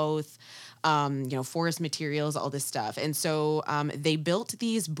of both. Forest materials, all this stuff. And so they built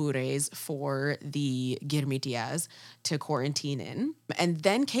these bures for the Girmitias to quarantine in. And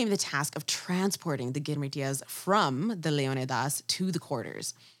then came the task of transporting the Girmitias from the Leonidas to the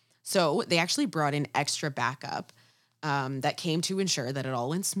quarters. So they actually brought in extra backup that came to ensure that it all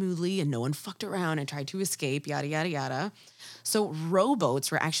went smoothly and no one fucked around and tried to escape, yada, yada, yada. So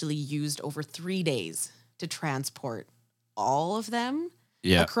rowboats were actually used over 3 days to transport all of them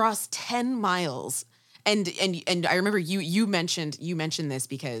across 10 miles. And I remember you mentioned this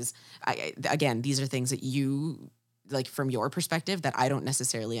because again, these are things that you like from your perspective that I don't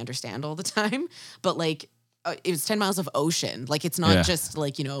necessarily understand all the time, but like it was 10 miles of ocean. Like it's not just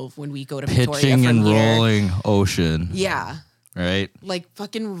like, when we go to Victoria pitching from and here. rolling ocean. Yeah. Right. Like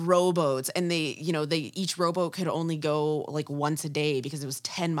fucking rowboats. And they each rowboat could only go like once a day because it was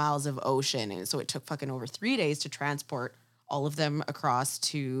 10 miles of ocean. And so it took fucking over 3 days to transport all of them across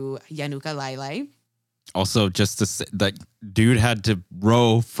to Yanuka Lailai. Also, just to say, that dude had to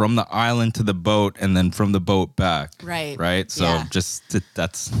row from the island to the boat and then from the boat back. Right. Right. So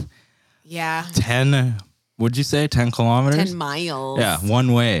that's 10, would you say 10 kilometers? 10 miles. Yeah.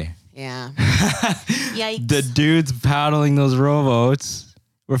 One way. Yeah. Yikes. The dudes paddling those rowboats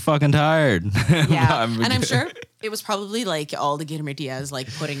were fucking tired. Yeah. And I'm sure it was probably like all the Girmitias like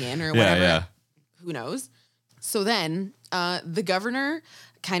putting in or whatever. Yeah. Who knows? So then the governor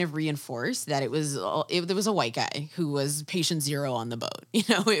kind of reinforced that there was a white guy who was patient zero on the boat.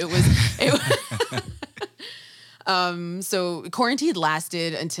 It was So quarantine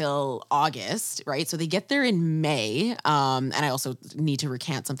lasted until August, right? So they get there in May. And I also need to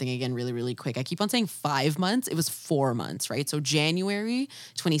recant something again really, really quick. I keep on saying 5 months. It was 4 months, right? So January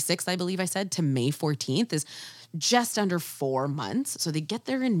 26th, I believe I said, to May 14th is just under 4 months. So they get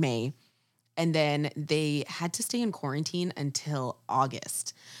there in May, and then they had to stay in quarantine until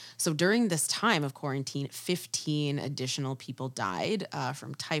August. So during this time of quarantine, 15 additional people died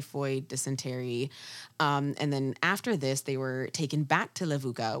from typhoid, dysentery. And then after this, they were taken back to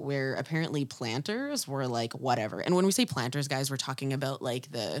Levuka, where apparently planters were like, whatever. And when we say planters, guys, we're talking about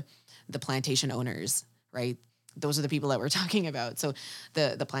like the plantation owners, right? Those are the people that we're talking about. So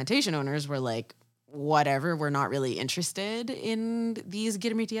the plantation owners were like, whatever, we're not really interested in these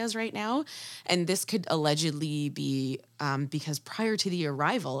Girimityas right now. And this could allegedly be because prior to the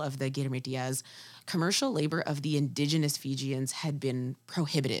arrival of the Girimityas, commercial labor of the indigenous Fijians had been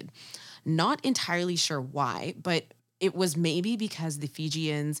prohibited. Not entirely sure why, but it was maybe because the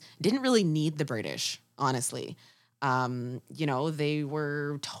Fijians didn't really need the British, honestly. They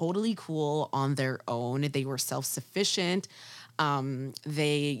were totally cool on their own. They were self-sufficient. Mom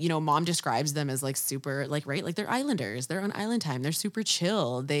describes them as like super, like, right, like they're islanders. They're on island time. They're super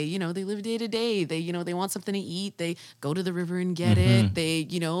chill. They live day to day. They want something to eat. They go to the river and get it. They,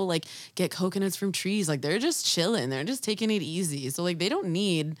 like get coconuts from trees. Like they're just chilling. They're just taking it easy. So like they don't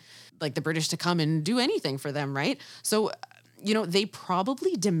need like the British to come and do anything for them, right? So, they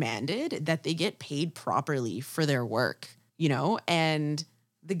probably demanded that they get paid properly for their work, and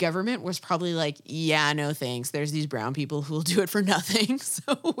the government was probably like, yeah, no thanks. There's these brown people who will do it for nothing.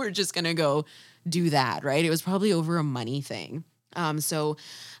 So we're just going to go do that, right? It was probably over a money thing. All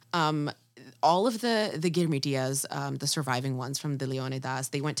of the Girimityas, the surviving ones from the Leonidas,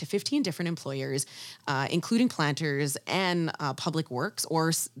 they went to 15 different employers, including planters and public works,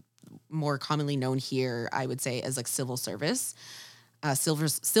 or more commonly known here, I would say, as like civil service.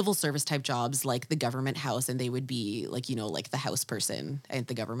 Civil service type jobs like the government house, and they would be like, like the house person at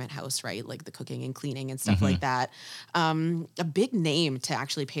the government house, right? Like the cooking and cleaning and stuff like that. A big name to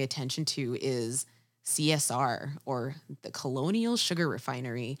actually pay attention to is CSR, or the Colonial Sugar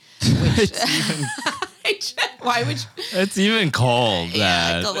Refinery, which why would you? It's even called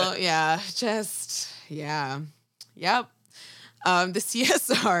that. Yep. The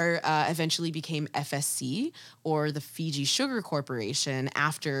CSR eventually became FSC, or the Fiji Sugar Corporation,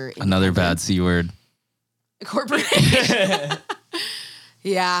 after another bad C word. Corporation.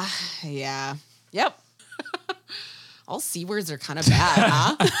 Yeah. Yep. All C words are kind of bad,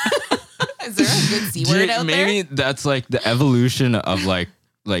 huh? Is there a good C word out there? Maybe that's like the evolution of like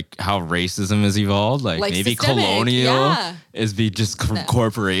how racism has evolved. Like maybe systemic, colonial is just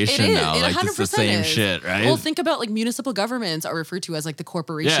corporation now. Like it's the same shit, right? Well, think about like municipal governments are referred to as like the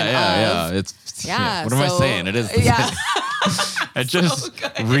corporation of. Yeah. What am I saying? It is. It just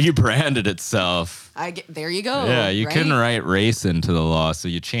rebranded itself. There you go. Yeah, you couldn't write race into the law, so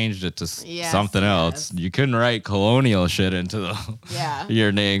you changed it to something else. You couldn't write colonial shit into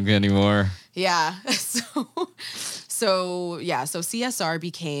your name anymore. Yeah. So CSR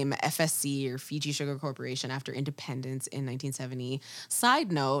became FSC, or Fiji Sugar Corporation, after independence in 1970.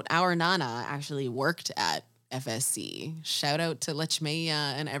 Side note, our Nana actually worked at FSC. Shout out to Lechmeya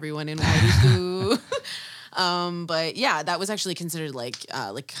and everyone in Wairuku. But yeah, that was actually considered like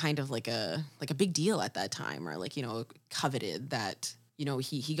kind of like a big deal at that time, or like, coveted that,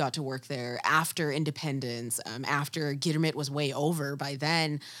 he got to work there after independence, after Girmit was way over by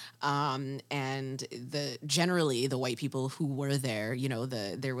then. And generally the white people who were there,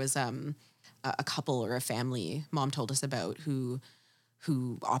 there was a couple or a family Mom told us about who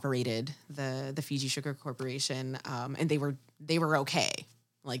operated the Fiji Sugar Corporation, and they were okay.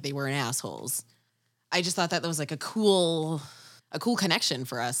 Like they weren't assholes. I just thought that was like a cool connection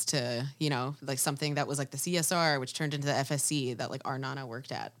for us to, like something that was like the CSR, which turned into the FSC that like our Nana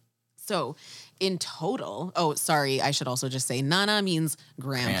worked at. So in total, I should also just say Nana means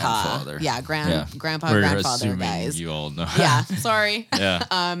grandpa. Grandfather. Yeah, grandpa, We're grandfather, guys. You all know. Yeah, sorry. Yeah.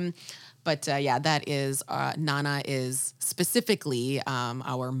 But that is, Nana is specifically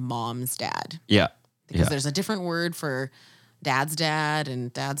our mom's dad. Yeah. Because there's a different word for dad's dad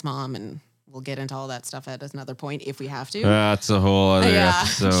and dad's mom, and we'll get into all that stuff at another point if we have to. That's a whole other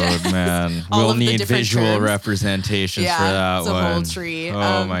episode, man. We'll need visual representations for that it's one. A whole tree.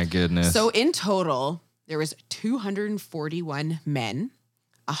 Oh my goodness. So in total, there was 241 men,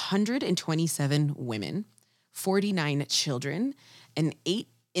 127 women, 49 children, and 8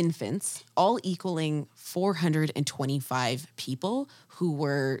 infants, all equaling 425 people who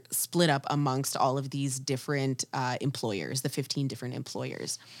were split up amongst all of these different employers, the 15 different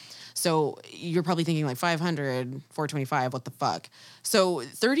employers. So you're probably thinking like 500, 425, what the fuck? So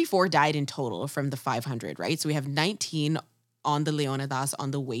 34 died in total from the 500, right? So we have 19 on the Leonidas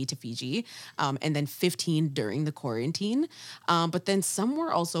on the way to Fiji, and then 15 during the quarantine. But then some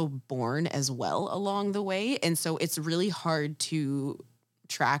were also born as well along the way. And so it's really hard to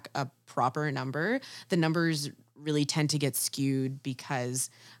track a proper number. The numbers really tend to get skewed because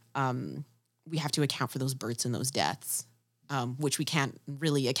we have to account for those births and those deaths. Which we can't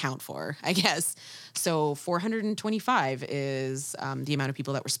really account for, I guess. So 425 is the amount of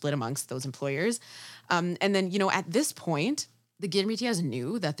people that were split amongst those employers. And then, at this point, the Girmitias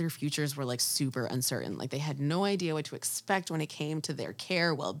knew that their futures were like super uncertain. Like they had no idea what to expect when it came to their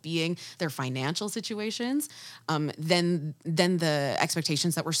care, well-being, their financial situations. Then the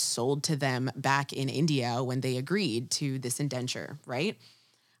expectations that were sold to them back in India when they agreed to this indenture, right?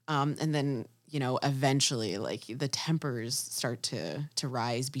 And then, eventually, like the tempers start to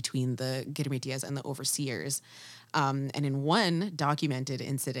rise between the Girmitias and the overseers. And in one documented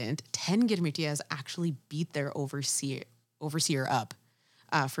incident, 10 Girmitias actually beat their overseer up,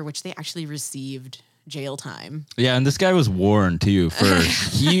 for which they actually received jail time. Yeah, and this guy was warned too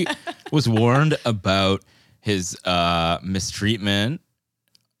first. He was warned about his mistreatment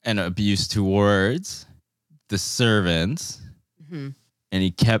and abuse towards the servants. Mm-hmm. And he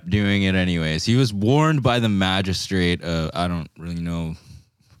kept doing it anyways. He was warned by the magistrate. I don't really know.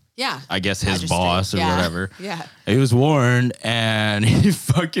 Yeah. I guess his boss or whatever. Yeah. He was warned and he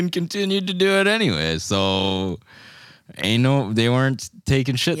fucking continued to do it anyways. So they weren't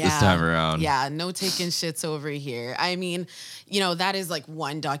taking shit this time around. Yeah, no taking shits over here. I mean, that is like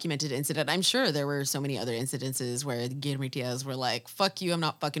one documented incident. I'm sure there were so many other incidences where the Girmitias were like, fuck you, I'm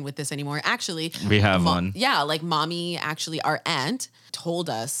not fucking with this anymore. Actually, we have one. Yeah, like mommy, actually, our aunt told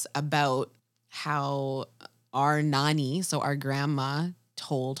us about how our Nani, so our grandma,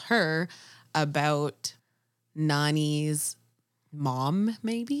 told her about Nani's mom,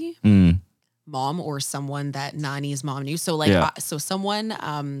 maybe? Mom or someone that Nani's mom knew. So so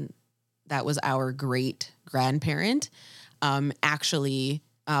someone that was our great grandparent actually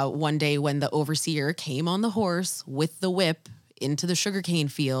one day when the overseer came on the horse with the whip into the sugarcane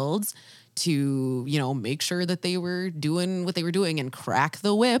fields to, make sure that they were doing what they were doing and crack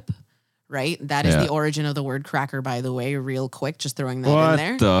the whip. Right. That is the origin of the word cracker, by the way, real quick, just throwing that in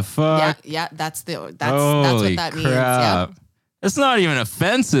there. What the fuck? Yeah. That's what that means. Yeah. It's not even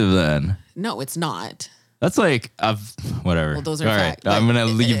offensive then. No, it's not. That's like, whatever. Well, those are all fact. right. I'm going to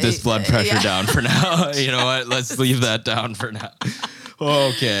leave this blood pressure down for now. You know what? Let's leave that down for now.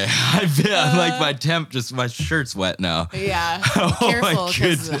 Okay. I'm like my shirt's wet now. Yeah. Careful,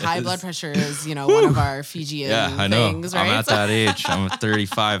 because high blood pressure is, one of our Fijian things, right? I'm at that age. I'm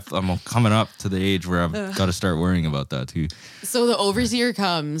 35. I'm coming up to the age where I've got to start worrying about that too. So the overseer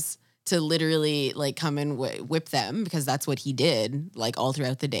comes to literally like come and whip them because that's what he did like all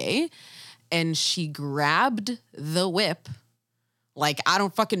throughout the day. And she grabbed the whip. Like, I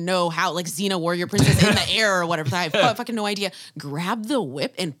don't fucking know how, like Xena Warrior Princess in the air or whatever. I have fucking no idea. Grabbed the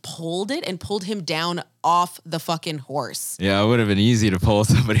whip and pulled him down off the fucking horse. Yeah, it would have been easy to pull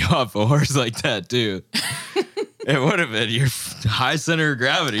somebody off a horse like that too. It would have been your high center of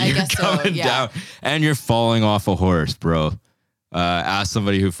gravity. You're coming down and you're falling off a horse, bro. Ask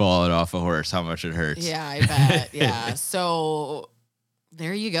somebody who fallen off a horse how much it hurts. Yeah, I bet. Yeah. So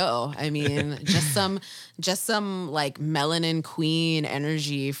there you go. I mean, just some like melanin queen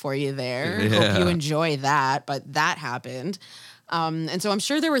energy for you there. Yeah. Hope you enjoy that. But that happened. And so I'm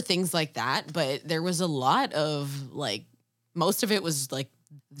sure there were things like that, but there was a lot of like, most of it was like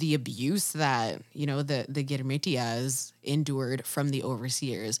the abuse that, the Girmitias endured from the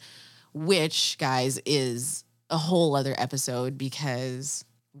overseers, which, guys, is a whole other episode because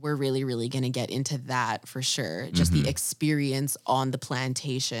we're really, really going to get into that for sure. Just the experience on the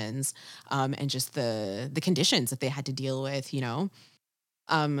plantations and just the conditions that they had to deal with,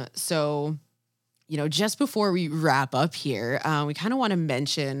 So, just before we wrap up here, we kind of want to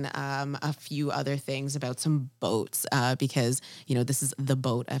mention a few other things about some boats because, this is the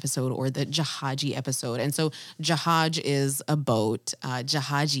boat episode or the Jahaji episode. And so Jahaj is a boat.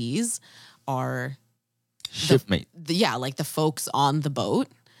 Jahajis are shipmate. Like the folks on the boat.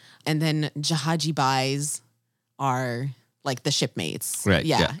 And then Jahaji Bais are like the shipmates. Right.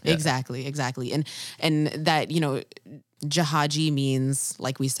 Yeah. Exactly. And that, Jahaji means,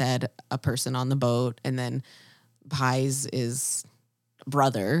 like we said, a person on the boat. And then Bais is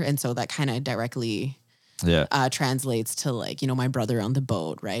brother. And so that kind of directly translates to like, you know, my brother on the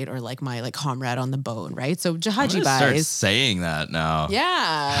boat, right? Or like my like comrade on the boat, right? So Jahaji Start Bais. saying that now.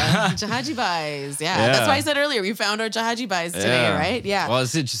 Yeah. Jahaji Bais. Yeah. That's why I said earlier, we found our Jahaji Bais today, right? Yeah. Well,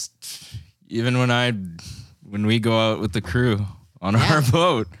 is it just, even when we go out with the crew on our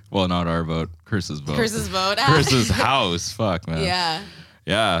boat, well, not our boat, Chris's boat. Chris's boat. Chris's house. Fuck, man. Yeah.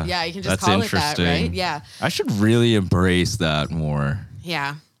 Yeah. Yeah. You can just call it that, right? Yeah. I should really embrace that more.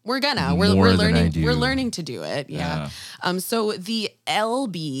 Yeah. We're gonna. We're learning. We're learning to do it. Yeah. So the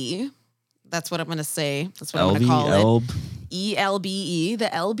LB, that's what I'm gonna say. That's what I'm gonna call it. ELBE. The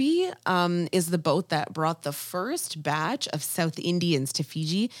LB is the boat that brought the first batch of South Indians to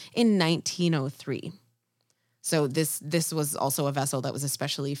Fiji in 1903. So this was also a vessel that was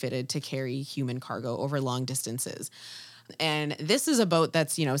especially fitted to carry human cargo over long distances. And this is a boat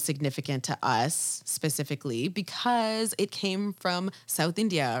that's, you know, significant to us specifically because it came from South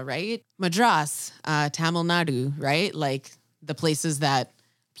India, right? Madras, Tamil Nadu, right? Like the places that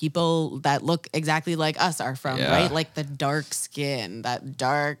people that look exactly like us are from, right? Like the dark skin, that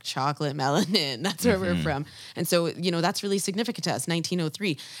dark chocolate melanin, that's where we're from. And so, you know, that's really significant to us,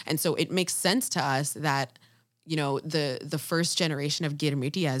 1903. And so it makes sense to us that, you know, the first generation of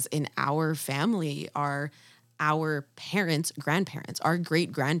Girmitiyas in our family are our parents, grandparents, our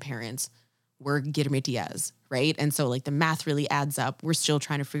great-grandparents were Girmitiyas, right? And so like the math really adds up. We're still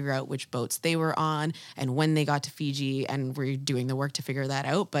trying to figure out which boats they were on and when they got to Fiji, and we're doing the work to figure that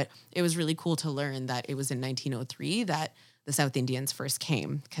out. But it was really cool to learn that it was in 1903 that the South Indians first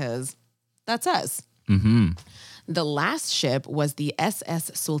came, because that's us. Mm-hmm. The last ship was the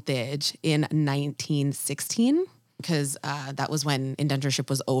SS Sultej in 1916, because that was when indentureship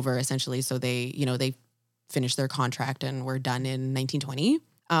was over, essentially. So they finished their contract and were done in 1920.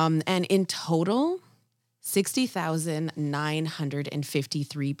 And in total,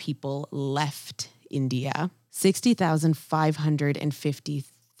 60,953 people left India.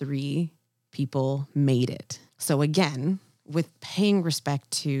 60,553 people made it. So again, with paying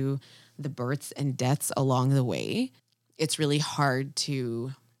respect to the births and deaths along the way, it's really hard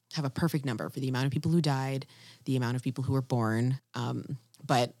to have a perfect number for the amount of people who died, the amount of people who were born.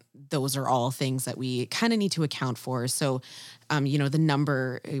 But those are all things that we kind of need to account for. So, you know, the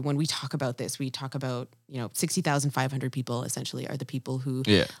number, when we talk about this, we talk about, you know, 60,500 people essentially are the people who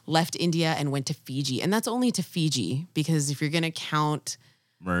left India and went to Fiji. And that's only to Fiji, because if you're going to count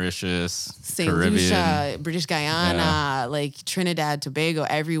Mauritius, St. Caribbean, Lucia, British Guyana, like Trinidad, Tobago,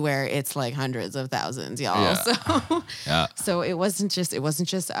 everywhere, it's like hundreds of thousands, y'all. So it wasn't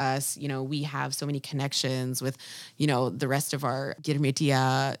just us. You know, we have so many connections with, you know, the rest of our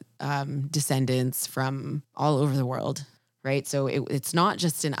Girmitiya descendants from all over the world, right? So it's not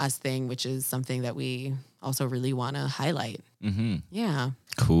just an us thing, which is something that we also really want to highlight. Mm-hmm. Yeah.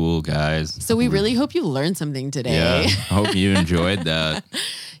 Cool, guys. So we really hope you learned something today. Yeah, I hope you enjoyed that.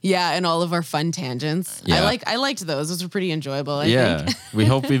 Yeah, and all of our fun tangents. Yeah. I liked those. Those were pretty enjoyable, I think. We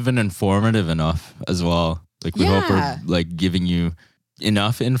hope we've been informative enough as well. Like we hope we're like giving you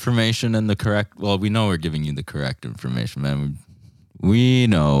enough information and the correct, well, we know we're giving you the correct information, man. We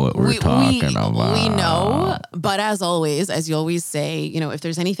know what we're talking about. We know, but as always, as you always say, you know, if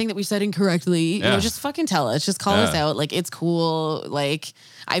there's anything that we said incorrectly, you know, just fucking tell us. Just call us out. Like, it's cool. Like,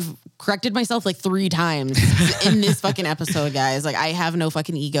 I've corrected myself like 3 times in this fucking episode, guys. Like, I have no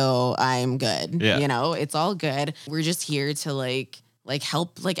fucking ego. I'm good. Yeah. You know, it's all good. We're just here to like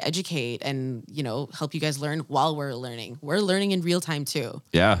help, like educate and, you know, help you guys learn while we're learning. We're learning in real time too.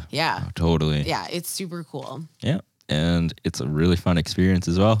 Yeah. Yeah. Oh, totally. Yeah. It's super cool. Yeah. And it's a really fun experience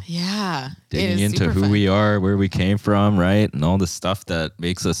as well. Yeah. Digging into who we are, where we came from, right? And all the stuff that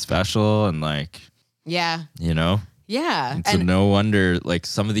makes us special and like, you know? Yeah. And so no wonder like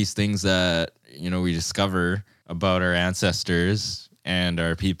some of these things that, you know, we discover about our ancestors and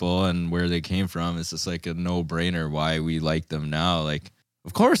our people and where they came from, it's just like a no-brainer why we like them now. Like,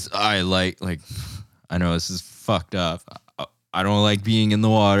 of course I know this is fucked up. I don't like being in the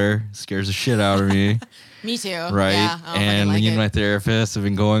water. It scares the shit out of me. Me too. Right. Yeah, and me and my therapist have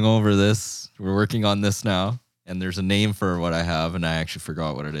been going over this. We're working on this now. And there's a name for what I have, and I actually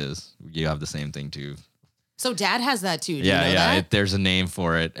forgot what it is. You have the same thing too. So Dad has that too. Do yeah, you know yeah. that? There's a name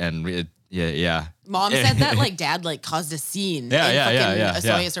for it, and Mom said that like Dad like caused a scene. in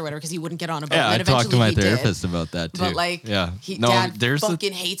Osoyoos or whatever because he wouldn't get on a boat. Yeah, and I talked to my therapist did. about that too. But like, Dad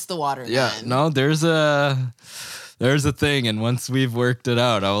fucking hates the water. Yeah, man. no, there's a thing, and once we've worked it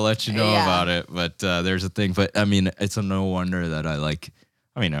out, I will let you know about it. But there's a thing. But I mean, it's a no wonder that I like.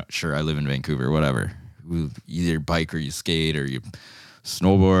 I mean, sure, I live in Vancouver, whatever. You either bike or you skate or you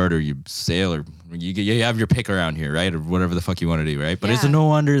snowboard or you sail or you have your pick around here, right? Or whatever the fuck you want to do, right? But it's a no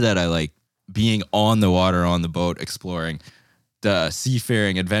wonder that I like being on the water, on the boat, exploring, the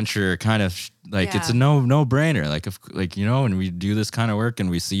seafaring adventure kind of like it's a no brainer. Like if like, you know, when we do this kind of work and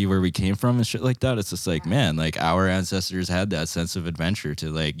we see where we came from and shit like that, it's just like, man, like our ancestors had that sense of adventure to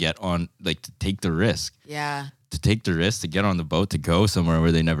like get on, like to take the risk. Yeah. To take the risk to get on the boat to go somewhere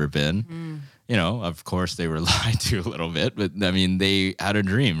where they never been. You know, of course they were lied to a little bit, but I mean, they had a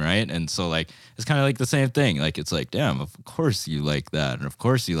dream, right? And so like, it's kind of like the same thing. Like, it's like, damn, of course you like that. And of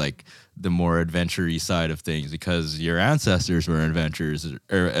course you like the more adventure-y side of things because your ancestors were adventurers,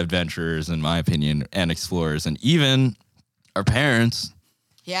 in my opinion, and explorers. And even our parents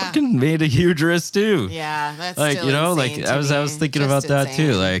fucking made a huge risk too. Yeah, that's like, still you know, like insane I was thinking about that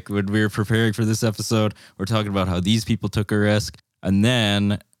too. Like when we were preparing for this episode, we're talking about how these people took a risk, and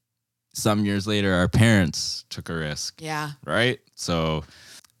then some years later, our parents took a risk. Yeah. Right? So,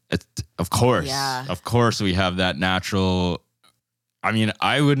 of course, we have that natural. I mean,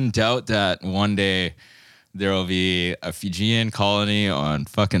 I wouldn't doubt that one day there will be a Fijian colony on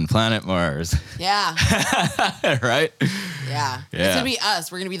fucking planet Mars. Yeah. Right? Yeah. It's going to be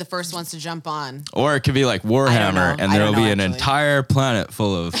us. We're going to be the first ones to jump on. Or it could be like Warhammer, and there will be an entire planet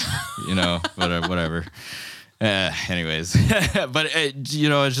full of, you know, whatever. Anyways, but you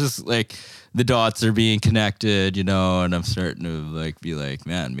know, it's just like the dots are being connected, you know, and I'm starting to like be like,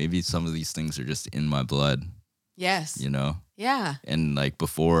 man, maybe some of these things are just in my blood. Yes. You know? Yeah. And like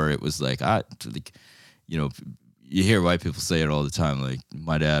before it was like, you know, you hear white people say it all the time. Like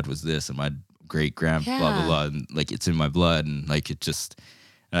my dad was this and my great grandpa, blah, blah, blah. And like, it's in my blood. And like, it just,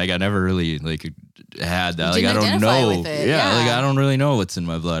 like, I never really like had that. Like, I don't know. Like, I don't really know what's in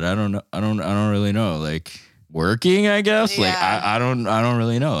my blood. I don't really know. Like, working, I guess. Like I don't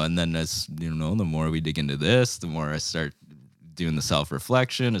really know. And then as you know, the more we dig into this, the more I start doing the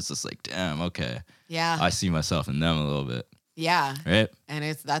self-reflection. It's just like, damn, okay. Yeah. I see myself in them a little bit. Yeah. Right.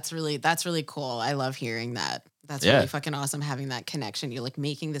 And that's really cool. I love hearing that. That's really fucking awesome having that connection. You're like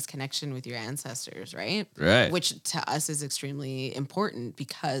making this connection with your ancestors, right? Right. Which to us is extremely important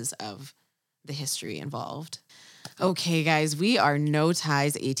because of the history involved. Okay, guys, we are No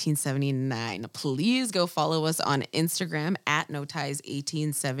Ties 1879. Please go follow us on Instagram at No Ties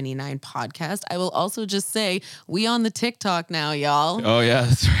 1879 podcast. I will also just say we on the TikTok now, y'all. Oh, yeah,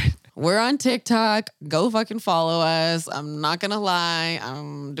 that's right. We're on TikTok. Go fucking follow us. I'm not going to lie.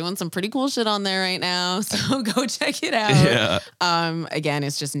 I'm doing some pretty cool shit on there right now. So go check it out. Yeah. Again,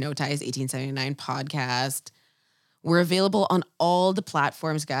 it's just No Ties 1879 podcast. We're available on all the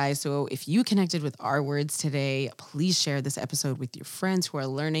platforms, guys. So if you connected with our words today, please share this episode with your friends who are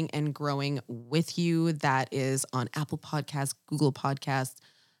learning and growing with you. That is on Apple Podcasts, Google Podcasts,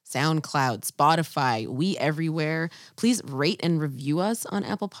 SoundCloud, Spotify, we everywhere. Please rate and review us on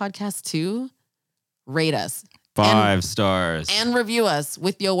Apple Podcasts too. Rate us. 5 stars. And review us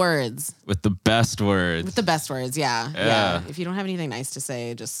with your words. With the best words. With the best words, yeah. If you don't have anything nice to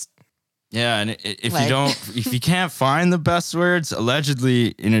say, just... Yeah, and if you can't find the best words, allegedly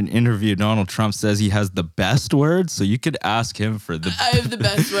in an interview, Donald Trump says he has the best words, so you could ask him for the... I have the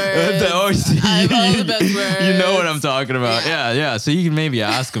best words. I have all the best words. You know what I'm talking about. Yeah. So you can maybe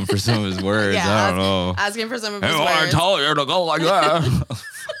ask him for some of his words. I don't know. Ask him for some of his words. I told you to go like that.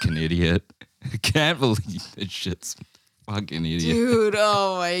 Fucking idiot. I can't believe this shit's... Fucking idiot. Dude,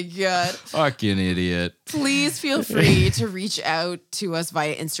 oh my God. Fucking idiot. Please feel free to reach out to us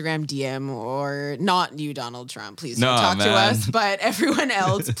via Instagram DM or not you, Donald Trump. Please don't talk to us, but everyone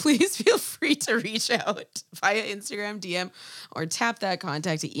else, please feel free to reach out via Instagram DM or tap that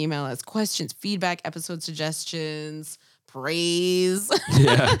contact to email us questions, feedback, episode suggestions, praise,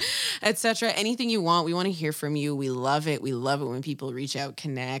 etc. Anything you want. We want to hear from you. We love it. We love it when people reach out,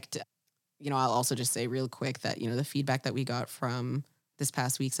 connect. You know, I'll also just say real quick that, you know, the feedback that we got from this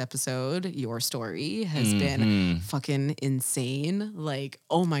past week's episode, your story, has been fucking insane. Like,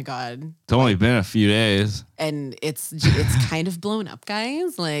 oh my God. It's only been a few days. And it's kind of blown up,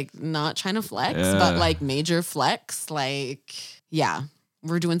 guys. Like, not trying to flex, but like major flex. Like, yeah,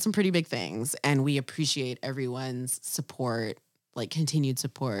 we're doing some pretty big things. And we appreciate everyone's support, like continued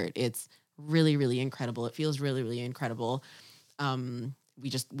support. It's really, really incredible. It feels really, really incredible.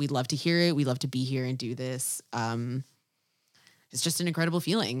 We'd love to hear it. We love to be here and do this. It's just an incredible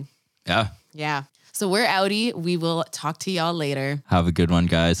feeling. Yeah. Yeah. So we're outie. We will talk to y'all later. Have a good one,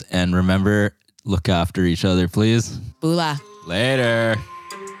 guys. And remember, look after each other, please. Bula. Later.